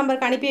வாட்ஸ்அப்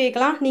நம்பருக்கு அனுப்பி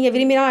வைக்கலாம், நீங்கள்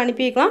விரும்பினாலும்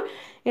அனுப்பி வைக்கலாம்.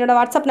 என்னோடய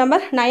வாட்ஸ்அப்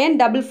நம்பர்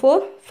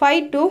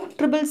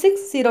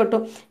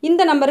 9445266602.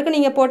 இந்த நம்பருக்கு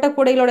நீங்கள் போட்ட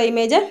கூடைகளோட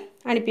இமேஜை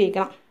அனுப்பி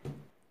வைக்கலாம்.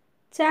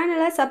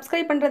 சேனலை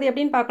சப்ஸ்கிரைப் பண்ணுறது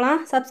எப்படின்னு பார்க்கலாம்.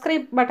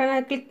 சப்ஸ்கிரைப் பட்டனை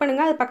கிளிக்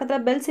பண்ணுங்கள், அது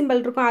பக்கத்தில் பெல் சிம்பிள்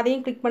இருக்கும்,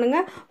 அதையும் கிளிக்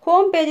பண்ணுங்கள்.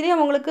 ஹோம் பேஜ்லேயே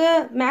உங்களுக்கு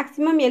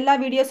மேக்ஸிமம் எல்லா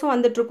வீடியோஸும்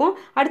வந்துட்டுருக்கும்.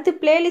 அடுத்து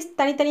பிளேலிஸ்ட்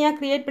தனித்தனியாக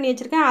க்ரியேட் பண்ணி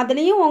வச்சுருக்கேன்,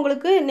 அதுலேயும்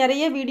உங்களுக்கு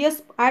நிறைய வீடியோஸ்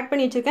ஆட்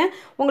பண்ணி வச்சுருக்கேன்.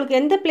 உங்களுக்கு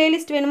எந்த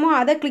பிளேலிஸ்ட் வேணுமோ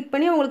அதை கிளிக்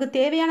பண்ணி உங்களுக்கு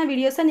தேவையான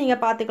வீடியோஸை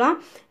நீங்கள் பார்த்துக்கலாம்.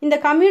 இந்த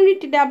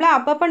கம்யூனிட்டி டேப்பில்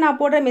அப்பப்போ நான்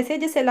போடுற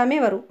மெசேஜஸ் எல்லாமே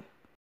வரும்.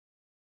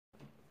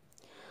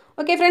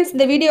 ஓகே ஃப்ரெண்ட்ஸ்,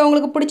 இந்த வீடியோ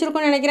உங்களுக்கு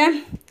பிடிச்சிருக்குன்னு நினைக்கிறேன்.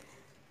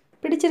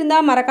 பிடிச்சிருந்தா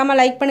மறக்காமல்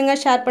லைக் பண்ணுங்கள்,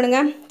 ஷேர்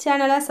பண்ணுங்கள்,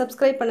 சேனலை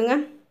சப்ஸ்கிரைப்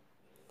பண்ணுங்கள்.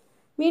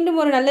 மீண்டும்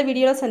ஒரு நல்ல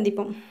வீடியோவில்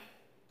சந்திப்போம்.